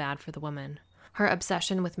did feel bad for the woman. Her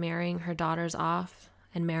obsession with marrying her daughters off,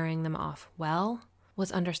 and marrying them off well,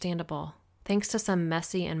 was understandable. Thanks to some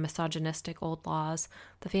messy and misogynistic old laws,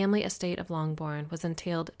 the family estate of Longbourn was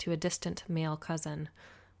entailed to a distant male cousin,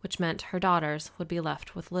 which meant her daughters would be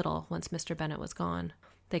left with little once Mr. Bennet was gone.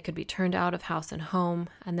 They could be turned out of house and home,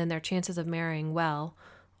 and then their chances of marrying well,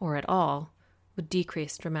 or at all, would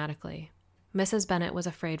decrease dramatically. Mrs. Bennet was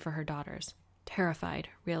afraid for her daughters. Terrified,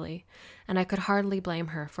 really, and I could hardly blame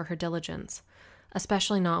her for her diligence,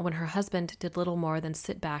 especially not when her husband did little more than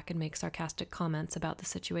sit back and make sarcastic comments about the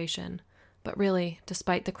situation. But really,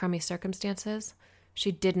 despite the crummy circumstances,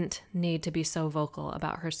 she didn't need to be so vocal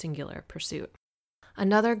about her singular pursuit.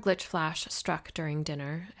 Another glitch flash struck during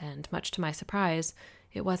dinner, and much to my surprise,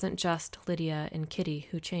 it wasn't just Lydia and Kitty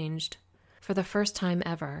who changed. For the first time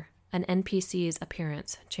ever, an NPC's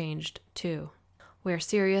appearance changed too. Where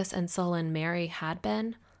serious and sullen Mary had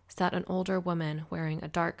been, sat an older woman wearing a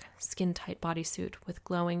dark, skin-tight bodysuit with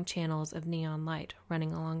glowing channels of neon light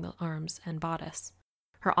running along the arms and bodice.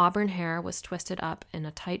 Her auburn hair was twisted up in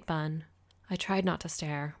a tight bun. I tried not to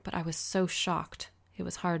stare, but I was so shocked it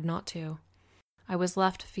was hard not to. I was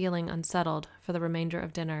left feeling unsettled for the remainder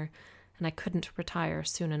of dinner, and I couldn't retire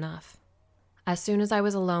soon enough. As soon as I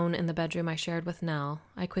was alone in the bedroom I shared with Nell,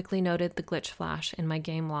 I quickly noted the glitch flash in my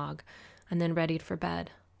game log, and then readied for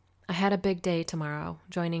bed. I had a big day tomorrow,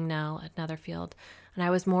 joining Nell at Netherfield, and I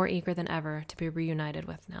was more eager than ever to be reunited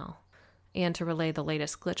with Nell, and to relay the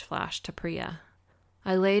latest glitch flash to Priya.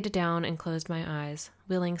 I laid down and closed my eyes,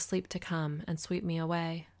 willing sleep to come and sweep me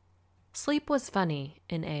away. Sleep was funny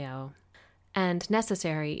in AO, and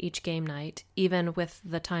necessary each game night, even with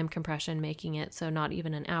the time compression making it so not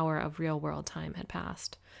even an hour of real-world time had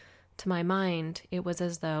passed. To my mind, it was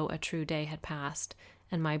as though a true day had passed,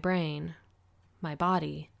 and my brain, my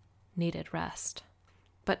body, needed rest.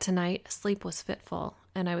 But tonight, sleep was fitful,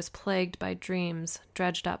 and I was plagued by dreams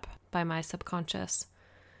dredged up by my subconscious.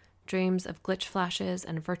 Dreams of glitch flashes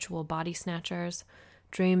and virtual body snatchers,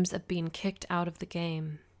 dreams of being kicked out of the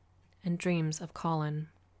game, and dreams of Colin.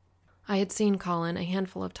 I had seen Colin a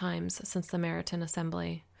handful of times since the Meryton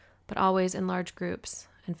Assembly, but always in large groups,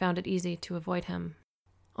 and found it easy to avoid him.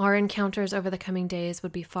 Our encounters over the coming days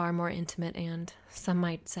would be far more intimate and, some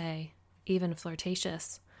might say, even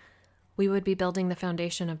flirtatious. We would be building the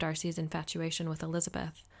foundation of Darcy's infatuation with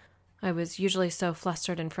Elizabeth. I was usually so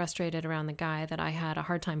flustered and frustrated around the guy that I had a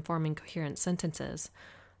hard time forming coherent sentences,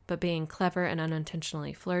 but being clever and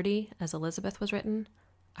unintentionally flirty, as Elizabeth was written,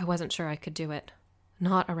 I wasn't sure I could do it.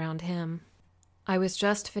 Not around him. I was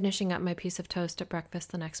just finishing up my piece of toast at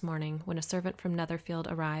breakfast the next morning when a servant from Netherfield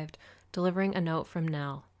arrived, delivering a note from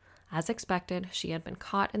Nell. As expected, she had been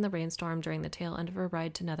caught in the rainstorm during the tail end of her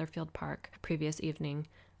ride to Netherfield Park the previous evening,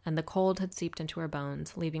 and the cold had seeped into her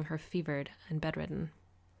bones, leaving her fevered and bedridden.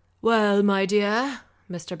 "Well, my dear,"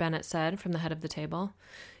 Mr. Bennet said from the head of the table,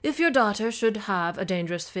 "if your daughter should have a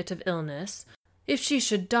dangerous fit of illness, If she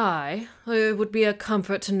should die, it would be a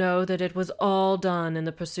comfort to know that it was all done in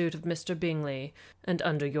the pursuit of Mr. Bingley, and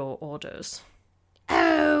under your orders."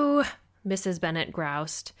 "Oh," Mrs. Bennet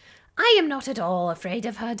groused, "I am not at all afraid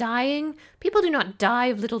of her dying. People do not die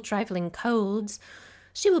of little trifling colds.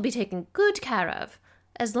 She will be taken good care of.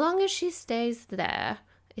 As long as she stays there,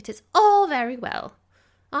 it is all very well.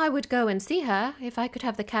 I would go and see her if I could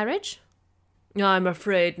have the carriage." "I'm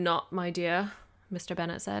afraid not, my dear," Mr.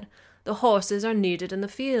 Bennet said. "The horses are needed in the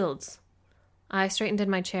fields." I straightened in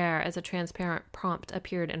my chair as a transparent prompt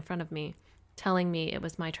appeared in front of me, telling me it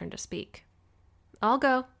was my turn to speak. "I'll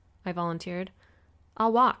go," I volunteered.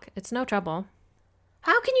 "I'll walk. It's no trouble."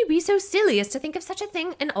 "How can you be so silly as to think of such a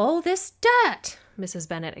thing in all this dirt?" Mrs.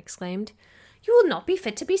 Bennet exclaimed. "You will not be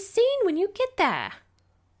fit to be seen when you get there."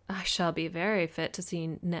 "I shall be very fit to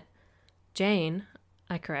see Jane,"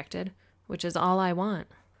 I corrected, "which is all I want."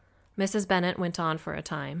 Mrs. Bennet went on for a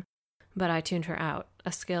time, but I tuned her out,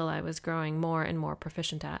 a skill I was growing more and more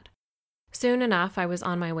proficient at. Soon enough, I was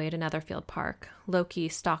on my way to Netherfield Park, Loki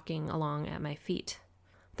stalking along at my feet.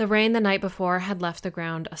 The rain the night before had left the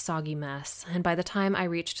ground a soggy mess, and by the time I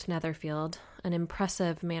reached Netherfield, an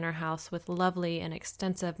impressive manor house with lovely and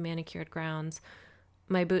extensive manicured grounds,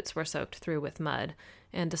 my boots were soaked through with mud,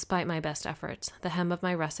 and despite my best efforts, the hem of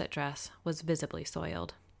my russet dress was visibly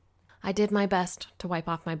soiled. I did my best to wipe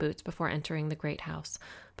off my boots before entering the great house,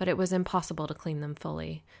 but it was impossible to clean them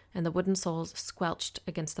fully, and the wooden soles squelched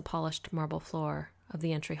against the polished marble floor of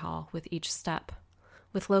the entry hall with each step.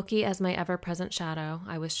 With Loki as my ever-present shadow,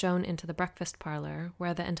 I was shown into the breakfast parlor,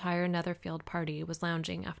 where the entire Netherfield party was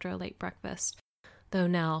lounging after a late breakfast, though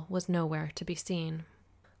Nell was nowhere to be seen.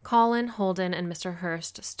 Colin, Holden, and Mr.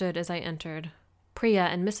 Hurst stood as I entered. Priya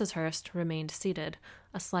and Mrs. Hurst remained seated,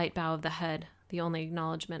 a slight bow of the head, the only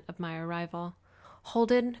acknowledgement of my arrival.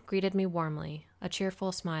 Holden greeted me warmly, a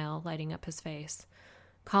cheerful smile lighting up his face.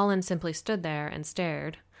 Colin simply stood there and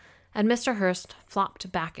stared, and Mr. Hurst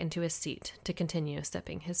flopped back into his seat to continue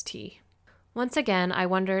sipping his tea. Once again, I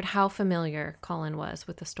wondered how familiar Colin was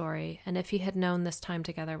with the story, and if he had known this time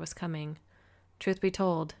together was coming. Truth be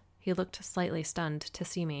told, he looked slightly stunned to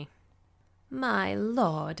see me. "My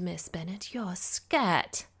lord, Miss Bennet, your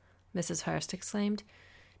skirt!" Mrs. Hurst exclaimed.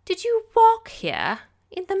 "Did you walk here?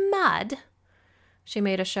 In the mud?" She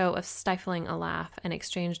made a show of stifling a laugh and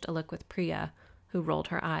exchanged a look with Priya, who rolled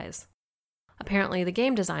her eyes. Apparently, the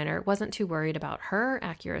game designer wasn't too worried about her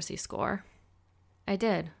accuracy score. "I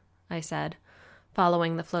did," I said,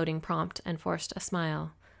 following the floating prompt, and forced a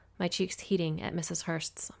smile, my cheeks heating at Mrs.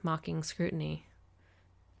 Hurst's mocking scrutiny.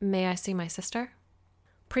 "May I see my sister?"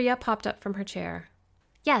 Priya popped up from her chair.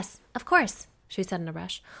 "Yes, of course," she said in a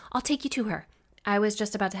rush. "I'll take you to her. I was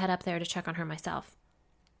just about to head up there to check on her myself."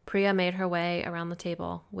 Priya made her way around the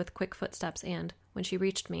table with quick footsteps and, when she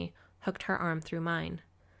reached me, hooked her arm through mine.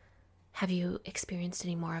 "Have you experienced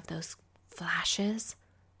any more of those flashes?"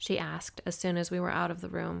 she asked as soon as we were out of the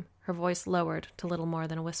room, her voice lowered to little more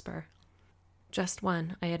than a whisper. "Just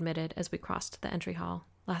one," I admitted as we crossed the entry hall,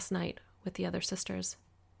 "last night with the other sisters."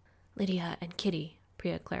 "Lydia and Kitty,"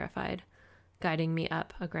 Priya clarified, guiding me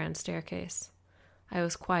up a grand staircase. I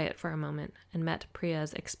was quiet for a moment and met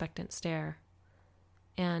Priya's expectant stare.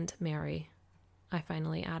 "And Mary," I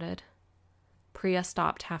finally added. Priya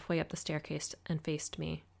stopped halfway up the staircase and faced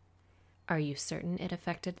me. "Are you certain it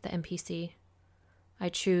affected the NPC?" I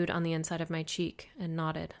chewed on the inside of my cheek and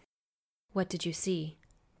nodded. "What did you see?"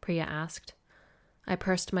 Priya asked. I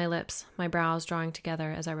pursed my lips, my brows drawing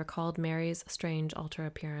together as I recalled Mary's strange altar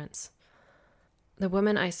appearance. "The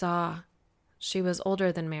woman I saw, she was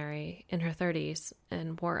older than Mary, in her 30s,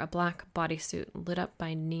 and wore a black bodysuit lit up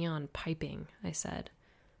by neon piping," I said.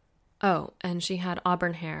 "Oh, and she had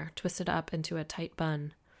auburn hair twisted up into a tight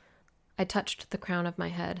bun." I touched the crown of my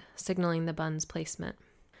head, signaling the bun's placement.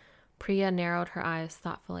 Priya narrowed her eyes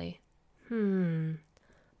thoughtfully.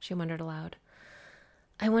 She wondered aloud.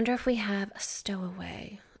 "I wonder if we have a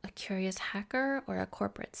stowaway, a curious hacker, or a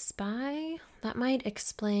corporate spy? That might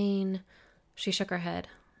explain—" She shook her head.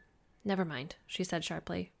 "Never mind," she said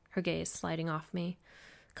sharply, her gaze sliding off me.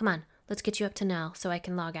 "Come on, let's get you up to Nell so I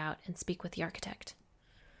can log out and speak with the architect."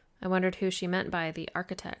 I wondered who she meant by the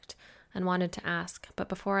architect and wanted to ask, but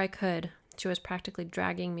before I could, she was practically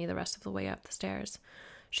dragging me the rest of the way up the stairs.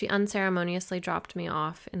 She unceremoniously dropped me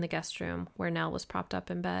off in the guest room where Nell was propped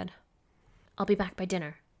up in bed. "I'll be back by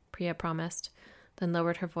dinner," Priya promised, then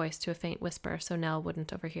lowered her voice to a faint whisper so Nell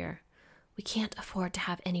wouldn't overhear. "We can't afford to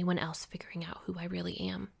have anyone else figuring out who I really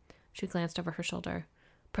am." She glanced over her shoulder.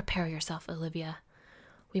 "Prepare yourself, Olivia.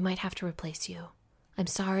 We might have to replace you. I'm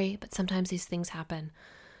sorry, but sometimes these things happen.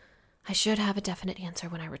 I should have a definite answer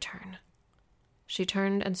when I return." She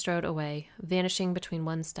turned and strode away, vanishing between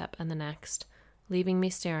one step and the next, leaving me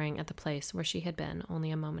staring at the place where she had been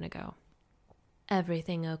only a moment ago.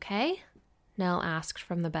 "Everything okay?" Nell asked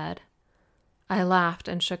from the bed. I laughed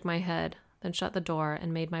and shook my head, then shut the door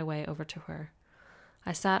and made my way over to her.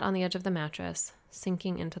 I sat on the edge of the mattress,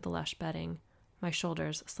 sinking into the lush bedding, my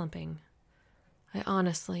shoulders slumping. I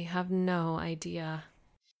honestly have no idea.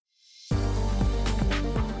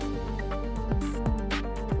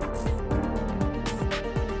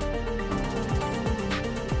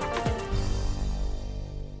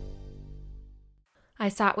 I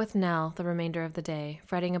sat with Nell the remainder of the day,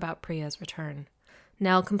 fretting about Priya's return.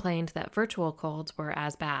 Nell complained that virtual colds were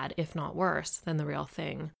as bad, if not worse, than the real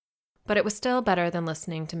thing. But it was still better than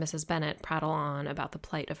listening to Mrs. Bennet prattle on about the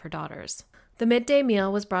plight of her daughters. The midday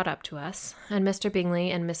meal was brought up to us, and Mr. Bingley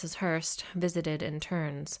and Mrs. Hurst visited in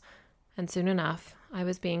turns, and soon enough I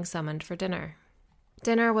was being summoned for dinner.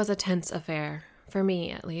 Dinner was a tense affair, for me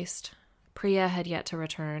at least. Priya had yet to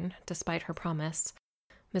return, despite her promise.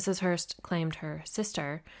 Mrs. Hurst claimed her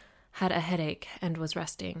sister had a headache and was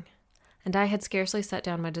resting, and I had scarcely set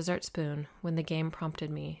down my dessert spoon when the game prompted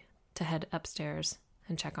me to head upstairs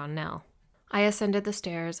and check on Nell. I ascended the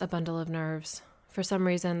stairs, a bundle of nerves. For some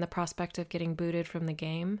reason, the prospect of getting booted from the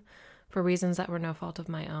game, for reasons that were no fault of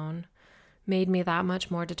my own, made me that much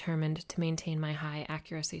more determined to maintain my high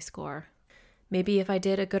accuracy score. Maybe if I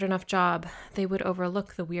did a good enough job, they would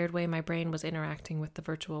overlook the weird way my brain was interacting with the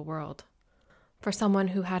virtual world. For someone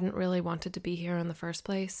who hadn't really wanted to be here in the first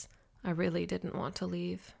place, I really didn't want to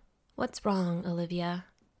leave. "What's wrong, Olivia?"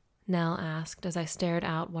 Nell asked as I stared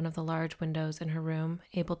out one of the large windows in her room,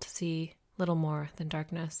 able to see little more than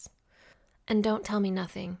darkness. "And don't tell me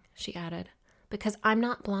nothing," she added, "because I'm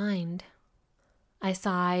not blind." I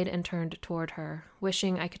sighed and turned toward her,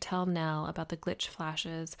 wishing I could tell Nell about the glitch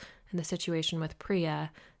flashes and the situation with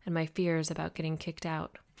Priya and my fears about getting kicked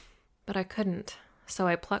out. But I couldn't, so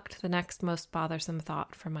I plucked the next most bothersome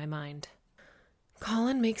thought from my mind.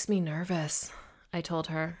 "Colin makes me nervous," I told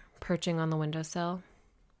her, perching on the windowsill.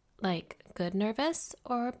 "Like good nervous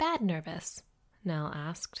or bad nervous?" Nell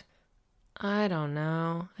asked. "I don't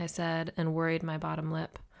know," I said, and worried my bottom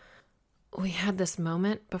lip. "We had this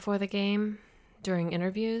moment before the game, during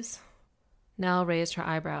interviews." Nell raised her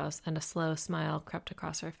eyebrows, and a slow smile crept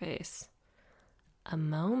across her face. "A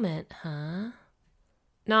moment, huh?"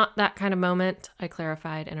 "Not that kind of moment," I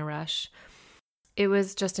clarified in a rush. "It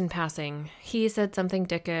was just in passing. He said something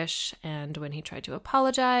dickish, and when he tried to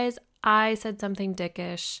apologize, I said something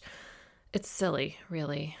dickish. It's silly,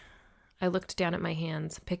 really." I looked down at my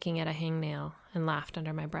hands, picking at a hangnail, and laughed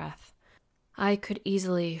under my breath. "I could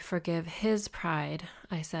easily forgive his pride,"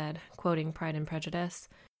 I said, quoting Pride and Prejudice,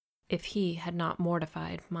 "if he had not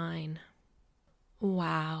mortified mine."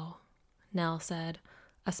 "Wow," Nell said,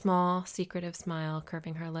 a small, secretive smile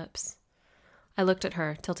curving her lips. I looked at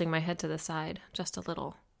her, tilting my head to the side, just a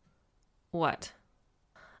little. "What?"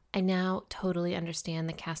 "I now totally understand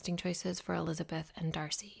the casting choices for Elizabeth and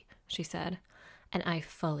Darcy," she said, "and I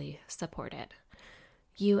fully support it.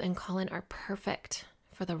 You and Colin are perfect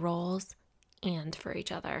for the roles and for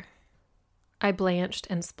each other." I blanched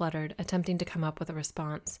and spluttered, attempting to come up with a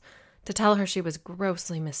response, to tell her she was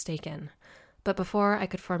grossly mistaken. But before I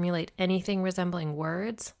could formulate anything resembling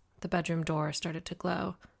words, the bedroom door started to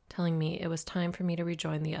glow, telling me it was time for me to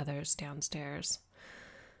rejoin the others downstairs.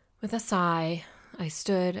 With a sigh, I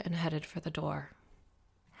stood and headed for the door.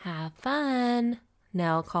 "Have fun,"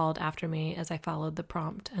 Nell called after me as I followed the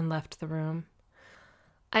prompt and left the room.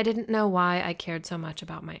 I didn't know why I cared so much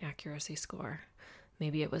about my accuracy score.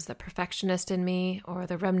 Maybe it was the perfectionist in me, or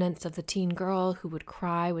the remnants of the teen girl who would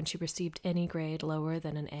cry when she received any grade lower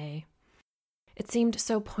than an A. It seemed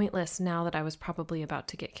so pointless now that I was probably about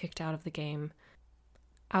to get kicked out of the game,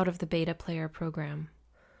 out of the beta player program.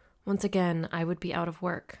 Once again, I would be out of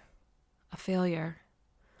work. A failure.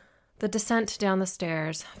 The descent down the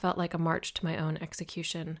stairs felt like a march to my own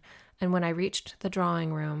execution, and when I reached the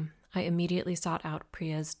drawing room, I immediately sought out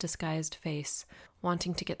Priya's disguised face,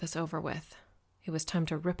 wanting to get this over with. It was time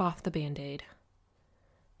to rip off the Band-Aid.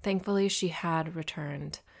 Thankfully, she had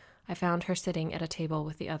returned. I found her sitting at a table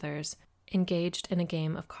with the others, engaged in a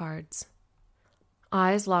game of cards.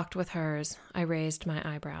 Eyes locked with hers, I raised my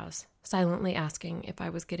eyebrows, silently asking if I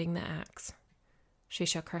was getting the axe. She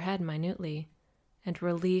shook her head minutely, and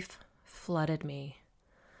relief flooded me.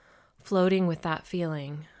 Floating with that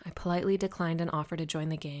feeling, I politely declined an offer to join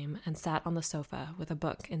the game and sat on the sofa with a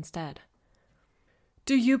book instead.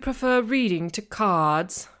 "Do you prefer reading to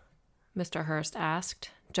cards?" Mr. Hurst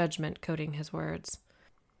asked, judgment coating his words.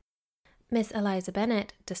 "Miss Eliza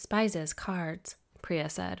Bennet despises cards," Priya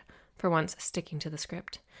said, for once sticking to the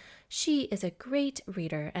script. She is a great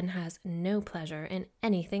reader and has no pleasure in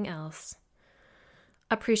anything else.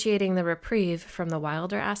 Appreciating the reprieve from the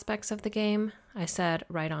wilder aspects of the game, I said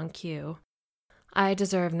right on cue, I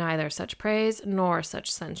deserve neither such praise nor such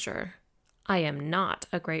censure. I am not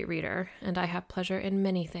a great reader, and I have pleasure in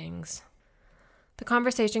many things. The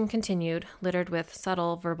conversation continued, littered with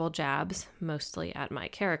subtle verbal jabs, mostly at my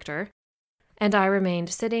character, and I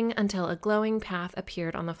remained sitting until a glowing path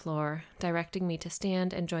appeared on the floor, directing me to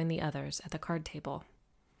stand and join the others at the card table.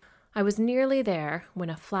 I was nearly there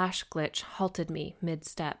when a flash glitch halted me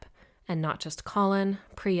mid-step, and not just Colin,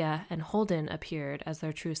 Priya, and Holden appeared as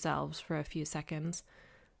their true selves for a few seconds.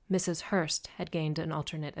 Mrs. Hurst had gained an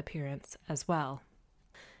alternate appearance as well.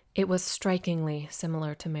 It was strikingly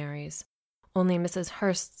similar to Mary's, only Mrs.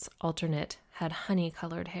 Hurst's alternate had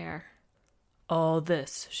honey-colored hair. All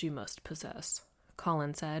this she must possess,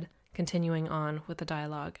 Colin said, continuing on with the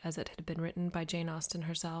dialogue as it had been written by Jane Austen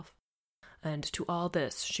herself. And to all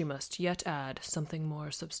this she must yet add something more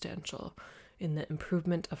substantial in the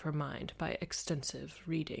improvement of her mind by extensive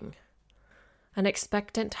reading. An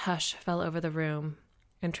expectant hush fell over the room,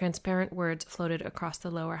 and transparent words floated across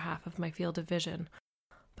the lower half of my field of vision,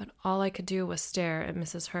 but all I could do was stare at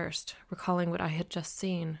Mrs. Hurst, recalling what I had just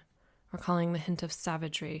seen, recalling the hint of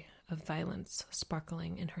savagery, of violence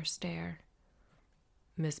sparkling in her stare.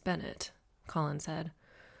 Miss Bennet, Colin said,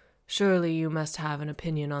 surely you must have an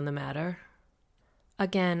opinion on the matter.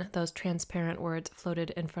 Again, those transparent words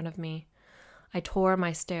floated in front of me. I tore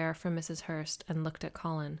my stare from Mrs. Hurst and looked at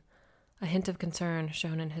Colin. A hint of concern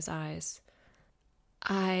shone in his eyes.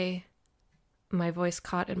 My voice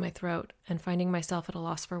caught in my throat, and finding myself at a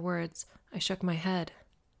loss for words, I shook my head.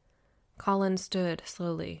 Colin stood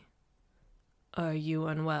slowly. Are you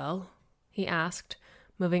unwell? He asked,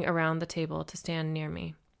 moving around the table to stand near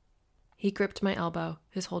me. He gripped my elbow,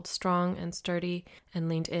 his hold strong and sturdy, and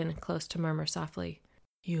leaned in close to murmur softly,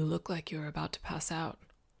 You look like you're about to pass out.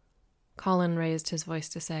 Colin raised his voice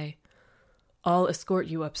to say, I'll escort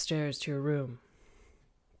you upstairs to your room.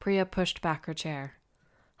 Priya pushed back her chair.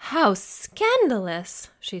 How scandalous,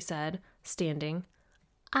 she said, standing.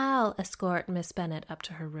 I'll escort Miss Bennet up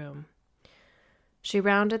to her room. She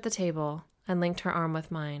rounded the table and linked her arm with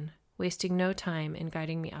mine, wasting no time in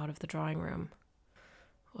guiding me out of the drawing room.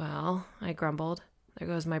 Well, I grumbled, there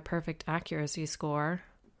goes my perfect accuracy score.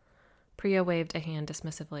 Priya waved a hand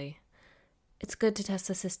dismissively. It's good to test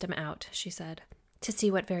the system out, she said, to see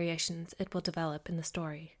what variations it will develop in the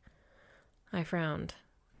story. I frowned.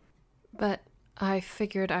 But I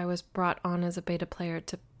figured I was brought on as a beta player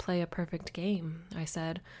to play a perfect game, I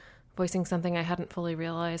said, voicing something I hadn't fully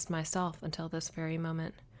realized myself until this very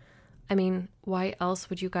moment. I mean, why else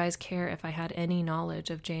would you guys care if I had any knowledge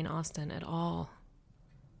of Jane Austen at all?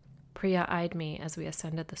 Priya eyed me as we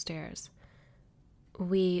ascended the stairs.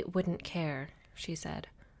 We wouldn't care, she said.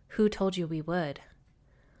 Who told you we would?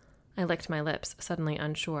 I licked my lips, suddenly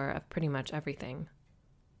unsure of pretty much everything.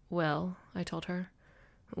 Will, I told her.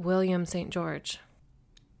 William St. George.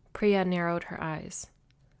 Priya narrowed her eyes.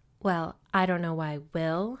 Well, I don't know why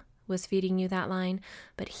Will was feeding you that line,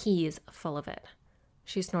 but he's full of it.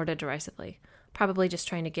 She snorted derisively, probably just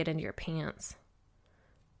trying to get into your pants.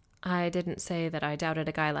 I didn't say that I doubted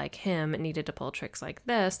a guy like him needed to pull tricks like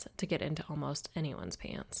this to get into almost anyone's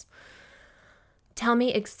pants. Tell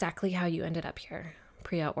me exactly how you ended up here,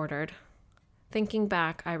 Priya ordered. Thinking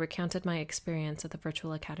back, I recounted my experience at the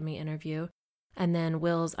Virtual Academy interview, and then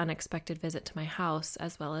Will's unexpected visit to my house,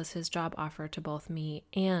 as well as his job offer to both me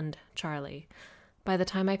and Charlie. By the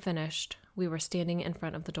time I finished, we were standing in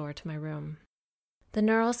front of the door to my room. The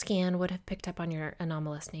neural scan would have picked up on your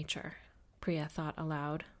anomalous nature, Priya thought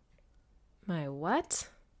aloud. My what?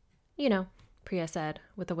 You know, Priya said,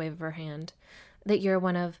 with a wave of her hand, that you're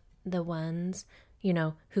one of the ones,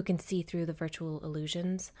 who can see through the virtual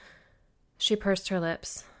illusions. She pursed her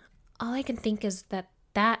lips. All I can think is that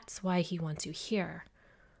that's why he wants you here.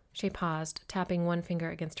 She paused, tapping one finger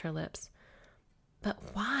against her lips. But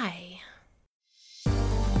why?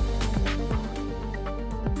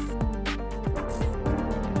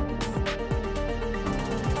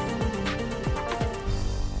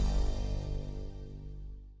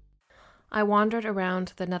 I wandered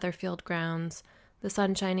around the Netherfield grounds, the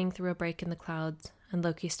sun shining through a break in the clouds, and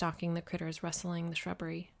Loki stalking the critters rustling the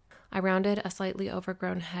shrubbery. I rounded a slightly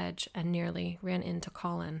overgrown hedge and nearly ran into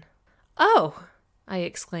Colin. Oh! I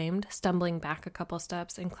exclaimed, stumbling back a couple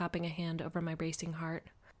steps and clapping a hand over my racing heart.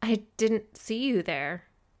 I didn't see you there.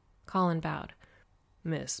 Colin bowed.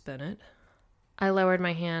 Miss Bennet? I lowered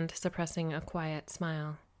my hand, suppressing a quiet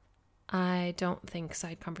smile. I don't think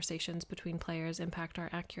side conversations between players impact our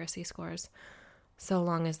accuracy scores. So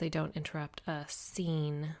long as they don't interrupt a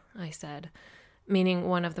scene, I said, meaning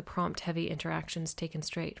one of the prompt heavy interactions taken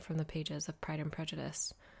straight from the pages of Pride and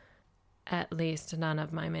Prejudice. At least none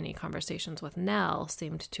of my many conversations with Nell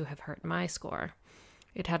seemed to have hurt my score.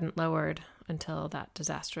 It hadn't lowered until that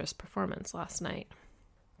disastrous performance last night.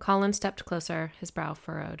 Colin stepped closer, his brow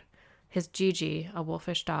furrowed. His Gigi, a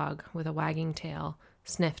wolfish dog with a wagging tail,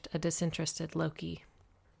 sniffed a disinterested Loki.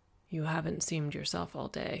 "You haven't seemed yourself all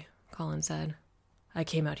day," Colin said. "I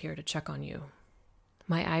came out here to check on you."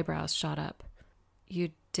 My eyebrows shot up.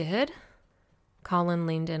 "You did?" Colin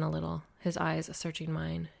leaned in a little, his eyes searching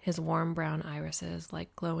mine, his warm brown irises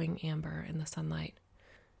like glowing amber in the sunlight.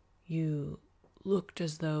 "You looked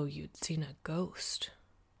as though you'd seen a ghost."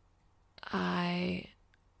 I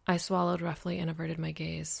swallowed roughly and averted my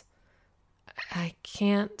gaze. I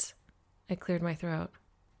can't. I cleared my throat.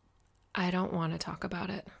 "I don't want to talk about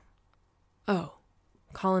it." "Oh."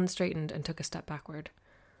 Colin straightened and took a step backward.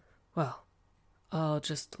 "Well, I'll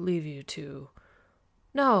just leave you to..."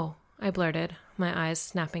 "No," I blurted, my eyes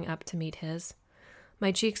snapping up to meet his.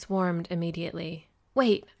 My cheeks warmed immediately.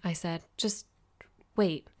 "Wait," I said. "Just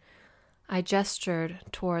wait." I gestured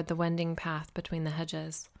toward the wending path between the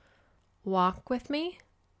hedges. "Walk with me?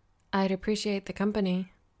 I'd appreciate the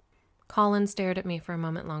company." Colin stared at me for a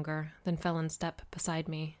moment longer, then fell in step beside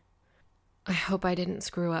me. "I hope I didn't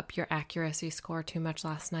screw up your accuracy score too much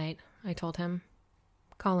last night," I told him.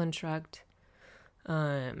 Colin shrugged.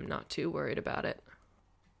 "I'm not too worried about it."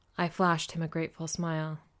 I flashed him a grateful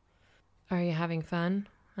smile. "Are you having fun?"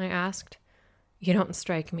 I asked. "You don't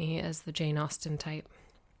strike me as the Jane Austen type."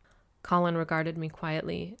 Colin regarded me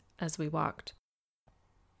quietly as we walked.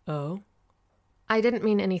 "Oh?" "I didn't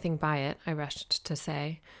mean anything by it," I rushed to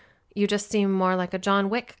say. "You just seem more like a John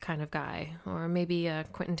Wick kind of guy, or maybe a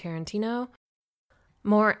Quentin Tarantino.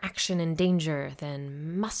 More action and danger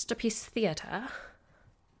than masterpiece theater."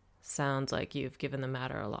 "Sounds like you've given the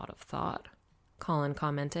matter a lot of thought," Colin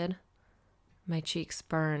commented. My cheeks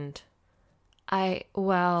burned. I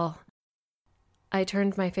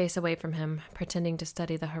turned my face away from him, pretending to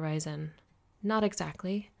study the horizon. Not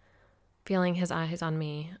exactly. Feeling his eyes on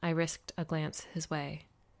me, I risked a glance his way.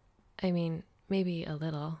 I mean, maybe a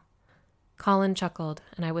little. Colin chuckled,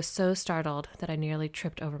 and I was so startled that I nearly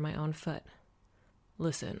tripped over my own foot.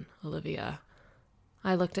 "Listen, Olivia."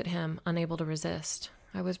 I looked at him, unable to resist.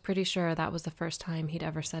 I was pretty sure that was the first time he'd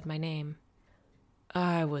ever said my name.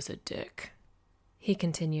 "I was a dick," he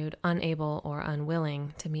continued, unable or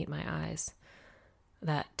unwilling to meet my eyes.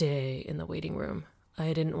 "That day in the waiting room,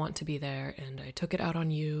 I didn't want to be there, and I took it out on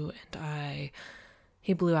you, and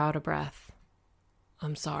He blew out a breath.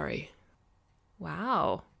 "I'm sorry."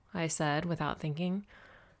 "Wow," I said without thinking.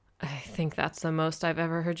 "I think that's the most I've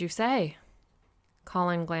ever heard you say."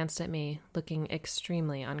 Colin glanced at me, looking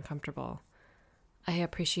extremely uncomfortable. "I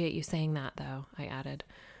appreciate you saying that, though," I added.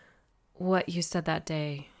 "What you said that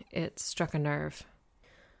day, it struck a nerve."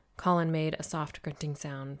 Colin made a soft grunting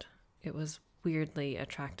sound. It was weirdly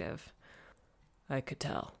attractive. "I could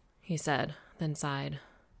tell," he said, then sighed.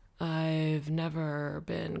 "I've never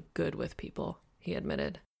been good with people," he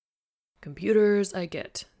admitted. "Computers, I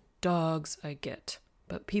get. Dogs, I get.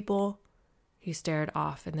 But people..." He stared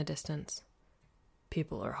off in the distance.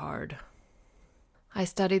 "People are hard." I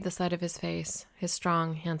studied the side of his face, his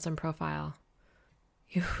strong, handsome profile.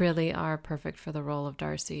 "You really are perfect for the role of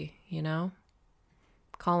Darcy, you know?"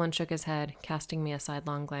 Colin shook his head, casting me a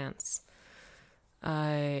sidelong glance.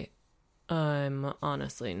 I'm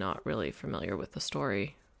honestly not really familiar with the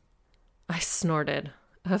story." I snorted.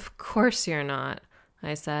 "Of course you're not,"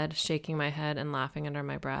 I said, shaking my head and laughing under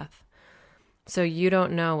my breath. "So you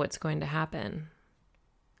don't know what's going to happen?"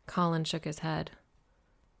 Colin shook his head.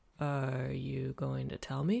 "Are you going to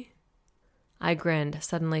tell me?" I grinned,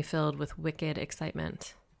 suddenly filled with wicked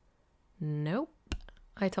excitement. "Nope,"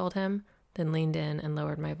 I told him, then leaned in and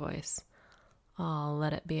lowered my voice. "I'll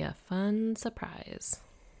let it be a fun surprise."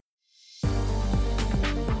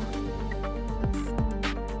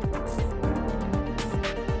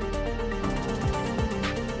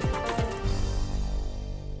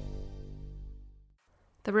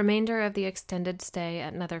 The remainder of the extended stay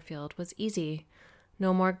at Netherfield was easy.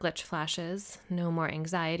 No more glitch flashes, no more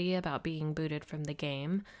anxiety about being booted from the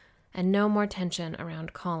game, and no more tension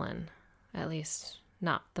around Colin. At least,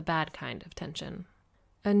 not the bad kind of tension.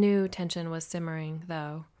 A new tension was simmering,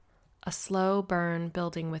 though. A slow burn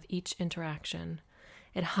building with each interaction.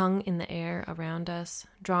 It hung in the air around us,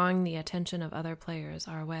 drawing the attention of other players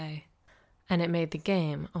our way. And it made the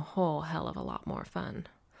game a whole hell of a lot more fun.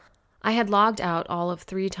 I had logged out all of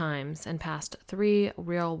 3 times and passed 3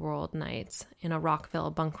 real-world nights in a Rockville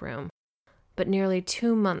bunk room, but nearly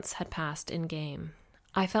 2 months had passed in-game.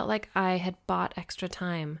 I felt like I had bought extra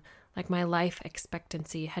time, like my life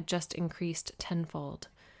expectancy had just increased tenfold.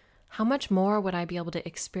 How much more would I be able to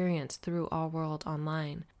experience through All World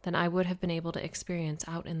Online than I would have been able to experience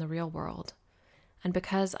out in the real world? And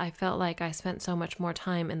because I felt like I spent so much more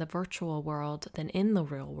time in the virtual world than in the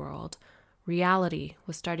real world, reality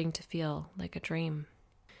was starting to feel like a dream.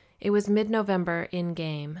 It was mid-November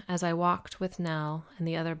in-game as I walked with Nell and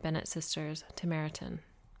the other Bennett sisters to Meriton.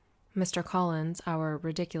 Mr. Collins, our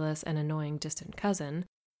ridiculous and annoying distant cousin,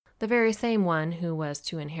 the very same one who was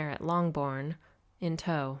to inherit Longbourn, in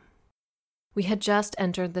tow. We had just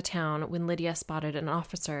entered the town when Lydia spotted an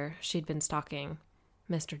officer she'd been stalking,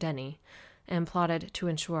 Mr. Denny, and plotted to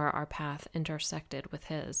ensure our path intersected with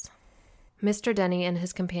his. Mr. Denny and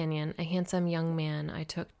his companion, a handsome young man I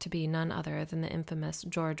took to be none other than the infamous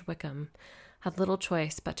George Wickham, had little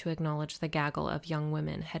choice but to acknowledge the gaggle of young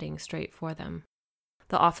women heading straight for them.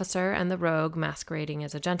 The officer and the rogue, masquerading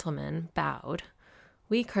as a gentleman, bowed.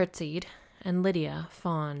 We curtsied, and Lydia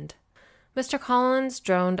fawned. Mr. Collins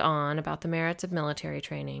droned on about the merits of military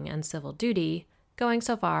training and civil duty, going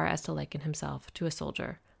so far as to liken himself to a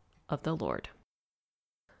soldier of the Lord.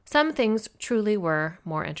 Some things truly were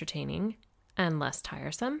more entertaining and less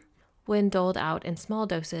tiresome when doled out in small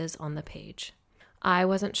doses on the page. I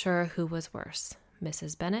wasn't sure who was worse,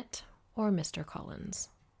 Mrs. Bennet or Mr. Collins.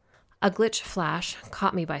 A glitch flash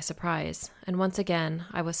caught me by surprise, and once again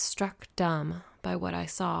I was struck dumb by what I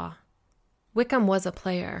saw. Wickham was a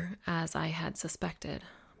player, as I had suspected,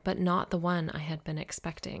 but not the one I had been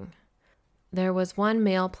expecting. There was one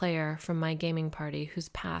male player from my gaming party whose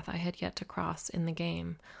path I had yet to cross in the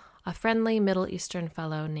game, a friendly Middle Eastern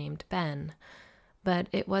fellow named Ben, but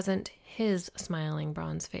it wasn't his smiling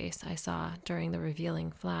bronze face I saw during the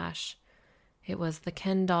revealing flash. It was the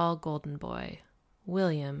Ken doll golden boy,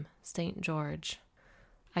 William St. George.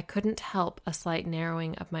 I couldn't help a slight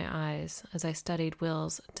narrowing of my eyes as I studied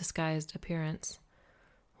Will's disguised appearance.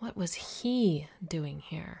 What was he doing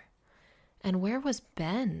here? And where was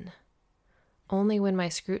Ben? Only when my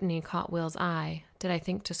scrutiny caught Will's eye did I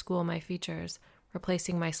think to school my features,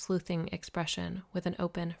 replacing my sleuthing expression with an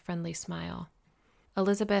open, friendly smile.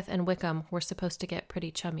 Elizabeth and Wickham were supposed to get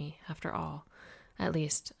pretty chummy, after all, at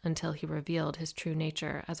least until he revealed his true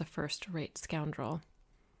nature as a first-rate scoundrel.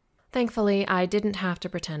 Thankfully, I didn't have to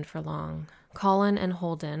pretend for long. Colin and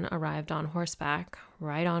Holden arrived on horseback,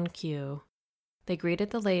 right on cue. They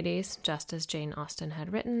greeted the ladies, just as Jane Austen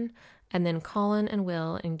had written, and then Colin and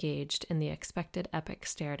Will engaged in the expected epic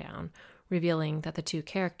stare-down, revealing that the two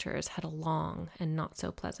characters had a long and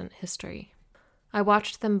not-so-pleasant history. I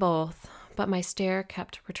watched them both, but my stare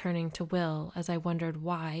kept returning to Will as I wondered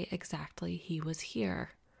why exactly he was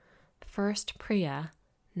here. First Priya,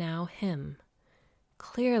 now him.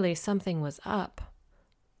 Clearly something was up.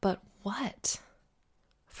 But what?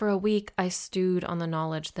 For a week I stewed on the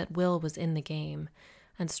knowledge that Will was in the game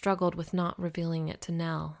and struggled with not revealing it to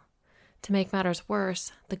Nell. To make matters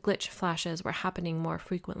worse, the glitch flashes were happening more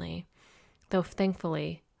frequently, though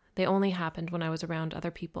thankfully they only happened when I was around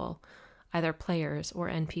other people, either players or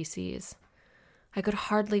NPCs. I could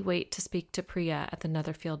hardly wait to speak to Priya at the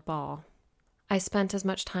Netherfield Ball. I spent as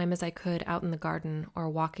much time as I could out in the garden or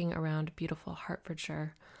walking around beautiful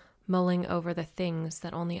Hertfordshire, mulling over the things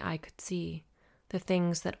that only I could see, the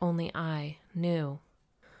things that only I knew.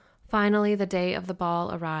 Finally, the day of the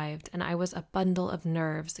ball arrived, and I was a bundle of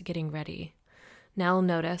nerves getting ready. Nell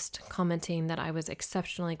noticed, commenting that I was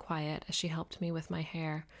exceptionally quiet as she helped me with my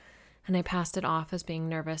hair, and I passed it off as being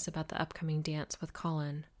nervous about the upcoming dance with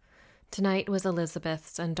Colin. Tonight was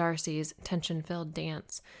Elizabeth's and Darcy's tension-filled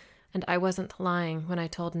dance, and I wasn't lying when I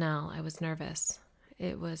told Nell I was nervous.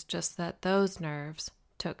 It was just that those nerves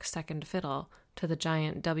took second fiddle to the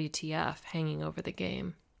giant WTF hanging over the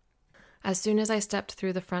game. As soon as I stepped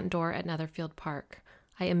through the front door at Netherfield Park,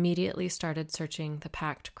 I immediately started searching the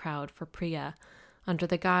packed crowd for Priya, under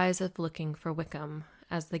the guise of looking for Wickham,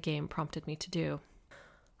 as the game prompted me to do.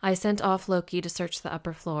 I sent off Loki to search the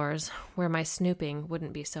upper floors, where my snooping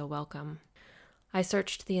wouldn't be so welcome. I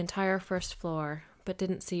searched the entire first floor, but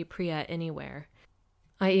didn't see Priya anywhere.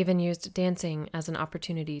 I even used dancing as an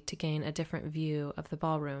opportunity to gain a different view of the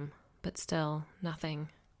ballroom, but still nothing.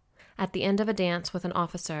 At the end of a dance with an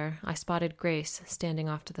officer, I spotted Grace standing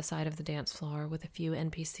off to the side of the dance floor with a few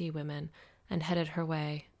NPC women and headed her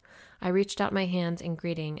way. I reached out my hands in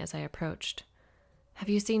greeting as I approached. "Have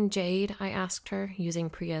you seen Jade?" I asked her, using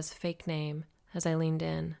Priya's fake name, as I leaned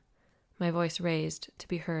in, my voice raised to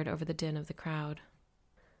be heard over the din of the crowd.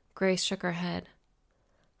 Grace shook her head.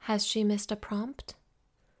 "Has she missed a prompt?"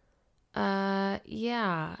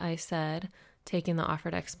 Yeah, I said, taking the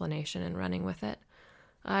offered explanation and running with it.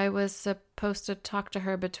 I was supposed to talk to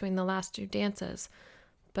her between the last 2 dances,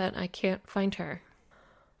 but I can't find her.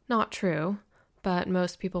 Not true, but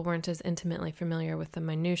most people weren't as intimately familiar with the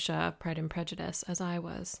minutiae of Pride and Prejudice as I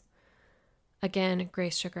was. Again,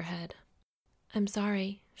 Grace shook her head. "I'm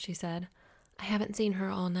sorry," she said. "I haven't seen her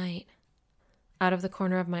all night." Out of the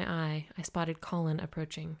corner of my eye, I spotted Colin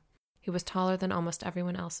approaching. He was taller than almost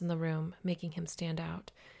everyone else in the room, making him stand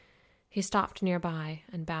out. He stopped nearby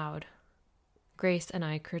and bowed. Grace and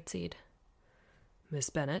I curtsied. "Miss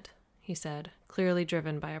Bennet," he said, clearly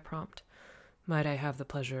driven by a prompt, "might I have the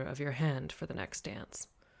pleasure of your hand for the next dance?"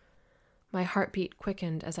 My heartbeat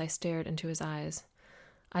quickened as I stared into his eyes.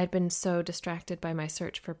 I had been so distracted by my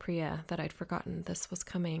search for Priya that I'd forgotten this was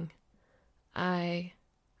coming. I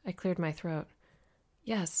cleared my throat.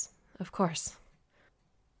 "Yes, of course."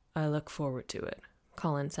 "I look forward to it,"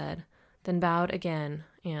 Colin said, then bowed again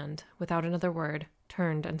and, without another word,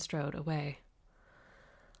 turned and strode away.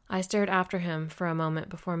 I stared after him for a moment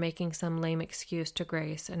before making some lame excuse to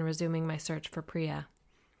Grace and resuming my search for Priya.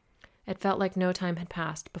 It felt like no time had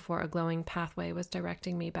passed before a glowing pathway was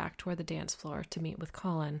directing me back toward the dance floor to meet with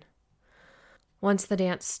Colin. Once the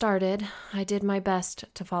dance started, I did my best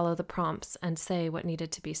to follow the prompts and say what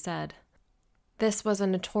needed to be said. This was a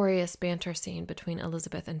notorious banter scene between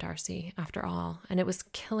Elizabeth and Darcy, after all, and it was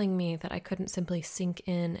killing me that I couldn't simply sink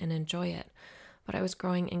in and enjoy it, but I was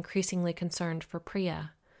growing increasingly concerned for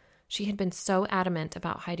Priya. She had been so adamant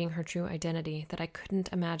about hiding her true identity that I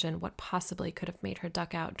couldn't imagine what possibly could have made her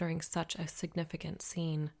duck out during such a significant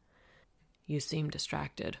scene. "You seem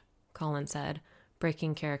distracted," Colin said,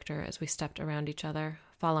 breaking character as we stepped around each other,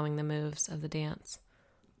 following the moves of the dance.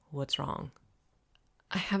 "What's wrong?"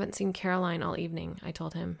 "I haven't seen Caroline all evening," I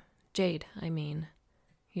told him. "Jade, I mean,"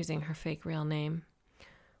 using her fake real name.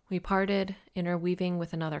 We parted, interweaving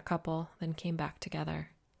with another couple, then came back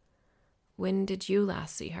together. "When did you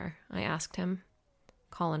last see her?" I asked him.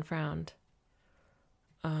 Colin frowned.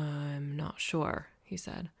 "I'm not sure," he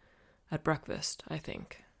said. "At breakfast, I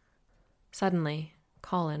think." Suddenly,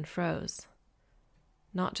 Colin froze.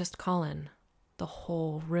 Not just Colin, the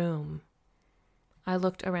whole room. I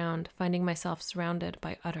looked around, finding myself surrounded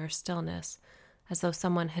by utter stillness, as though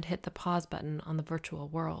someone had hit the pause button on the virtual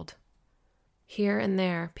world. Here and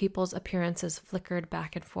there, people's appearances flickered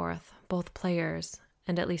back and forth, both players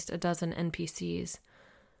and at least a dozen NPCs.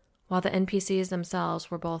 While the NPCs themselves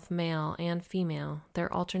were both male and female,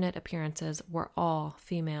 their alternate appearances were all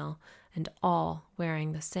female, and all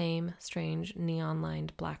wearing the same strange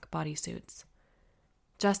neon-lined black bodysuits.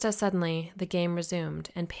 Just as suddenly, the game resumed,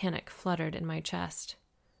 and panic fluttered in my chest.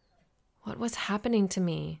 What was happening to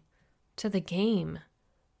me? To the game?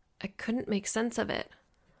 I couldn't make sense of it.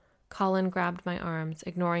 Colin grabbed my arms,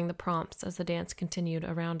 ignoring the prompts as the dance continued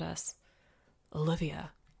around us.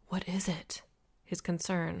 "Olivia, what is it?" His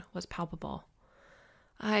concern was palpable.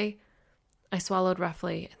 I swallowed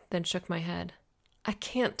roughly, then shook my head. "I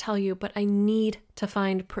can't tell you, but I need to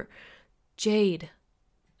find Jade,"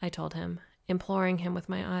 I told him, imploring him with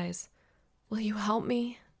my eyes. "Will you help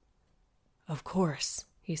me?" "Of course,"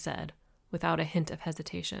 he said, without a hint of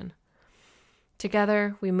hesitation.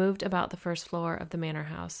 Together, we moved about the first floor of the manor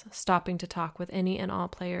house, stopping to talk with any and all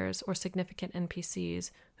players or significant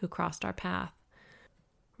NPCs who crossed our path.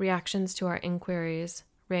 Reactions to our inquiries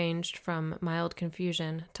ranged from mild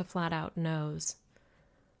confusion to flat-out no's.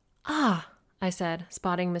 "Ah," I said,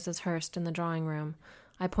 spotting Mrs. Hurst in the drawing room.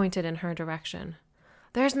 I pointed in her direction.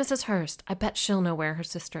 "There's Mrs. Hurst. I bet she'll know where her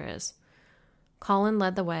sister is." Colin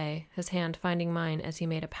led the way, his hand finding mine as he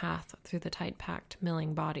made a path through the tight-packed,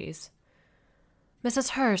 milling bodies. "Mrs.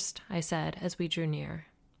 Hurst," I said as we drew near.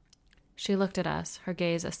 She looked at us, her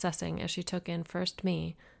gaze assessing as she took in first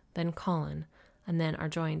me, then Colin, and then our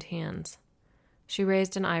joined hands. She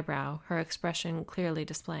raised an eyebrow, her expression clearly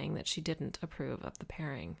displaying that she didn't approve of the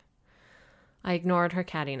pairing. I ignored her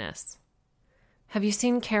cattiness. "Have you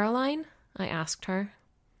seen Caroline?" I asked her.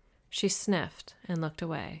 She sniffed and looked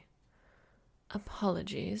away.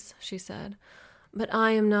 "Apologies," she said, "but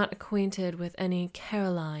I am not acquainted with any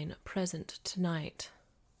Caroline present tonight."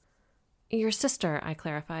 "Your sister," I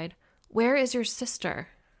clarified. "Where is your sister?"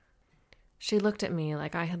 She looked at me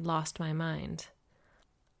like I had lost my mind.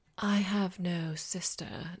 "I have no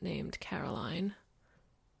sister named Caroline."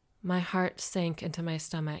 My heart sank into my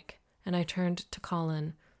stomach, and I turned to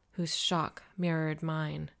Colin, whose shock mirrored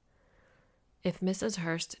mine. If Mrs.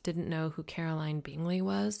 Hurst didn't know who Caroline Bingley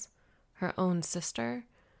was, her own sister,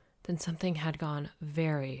 then something had gone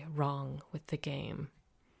very wrong with the game.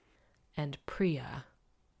 And Priya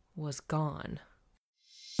was gone.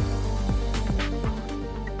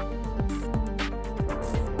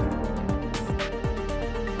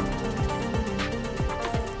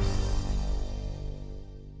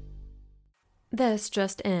 this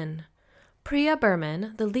just in. Priya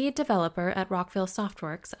Berman, the lead developer at Rockville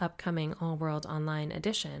Softworks' upcoming all-world online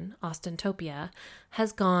edition, Austentopia,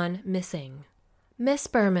 has gone missing. Miss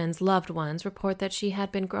Berman's loved ones report that she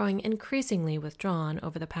had been growing increasingly withdrawn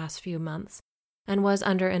over the past few months and was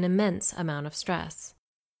under an immense amount of stress.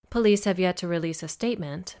 Police have yet to release a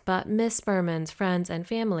statement, but Miss Berman's friends and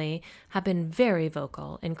family have been very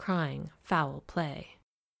vocal in crying foul play.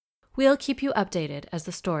 We'll keep you updated as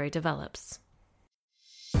the story develops.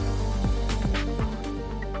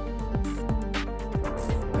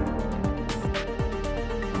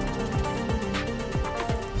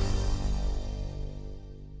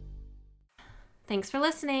 Thanks for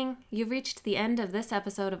listening. You've reached the end of this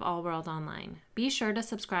episode of All World Online. Be sure to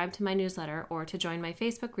subscribe to my newsletter or to join my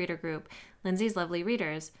Facebook reader group, Lindsay's Lovely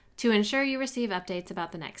Readers, to ensure you receive updates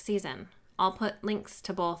about the next season. I'll put links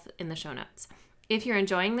to both in the show notes. If you're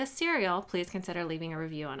enjoying this serial, please consider leaving a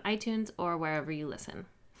review on iTunes or wherever you listen.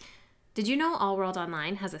 Did you know All World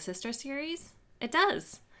Online has a sister series? It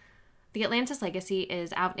does! The Atlantis Legacy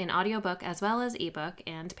is out in audiobook as well as ebook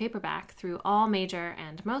and paperback through all major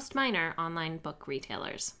and most minor online book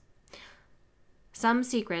retailers. Some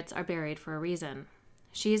secrets are buried for a reason.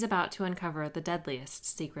 She's about to uncover the deadliest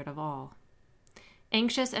secret of all.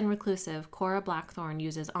 Anxious and reclusive, Cora Blackthorne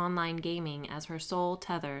uses online gaming as her sole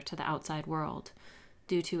tether to the outside world.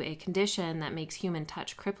 Due to a condition that makes human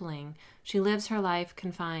touch crippling, she lives her life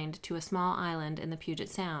confined to a small island in the Puget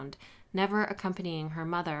Sound, never accompanying her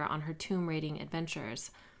mother on her tomb-raiding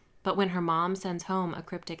adventures. But when her mom sends home a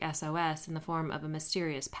cryptic SOS in the form of a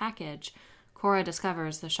mysterious package, Cora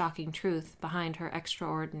discovers the shocking truth behind her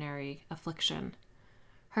extraordinary affliction.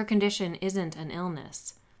 Her condition isn't an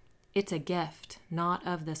illness. It's a gift, not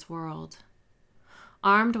of this world.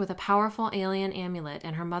 Armed with a powerful alien amulet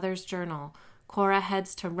and her mother's journal, Cora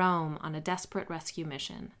heads to Rome on a desperate rescue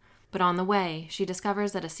mission. But on the way, she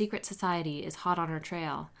discovers that a secret society is hot on her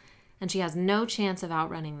trail, and she has no chance of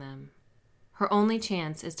outrunning them. Her only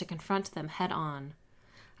chance is to confront them head-on.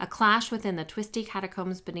 A clash within the twisty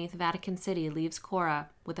catacombs beneath Vatican City leaves Cora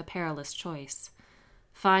with a perilous choice.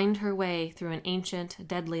 Find her way through an ancient,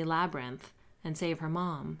 deadly labyrinth and save her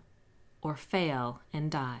mom, or fail and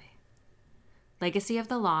die. Legacy of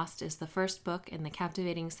the Lost is the first book in the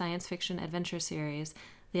captivating science fiction adventure series,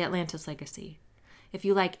 The Atlantis Legacy. If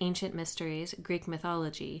you like ancient mysteries, Greek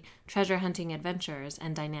mythology, treasure hunting adventures,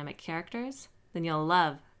 and dynamic characters, then you'll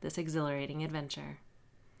love this exhilarating adventure.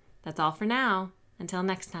 That's all for now. Until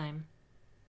next time.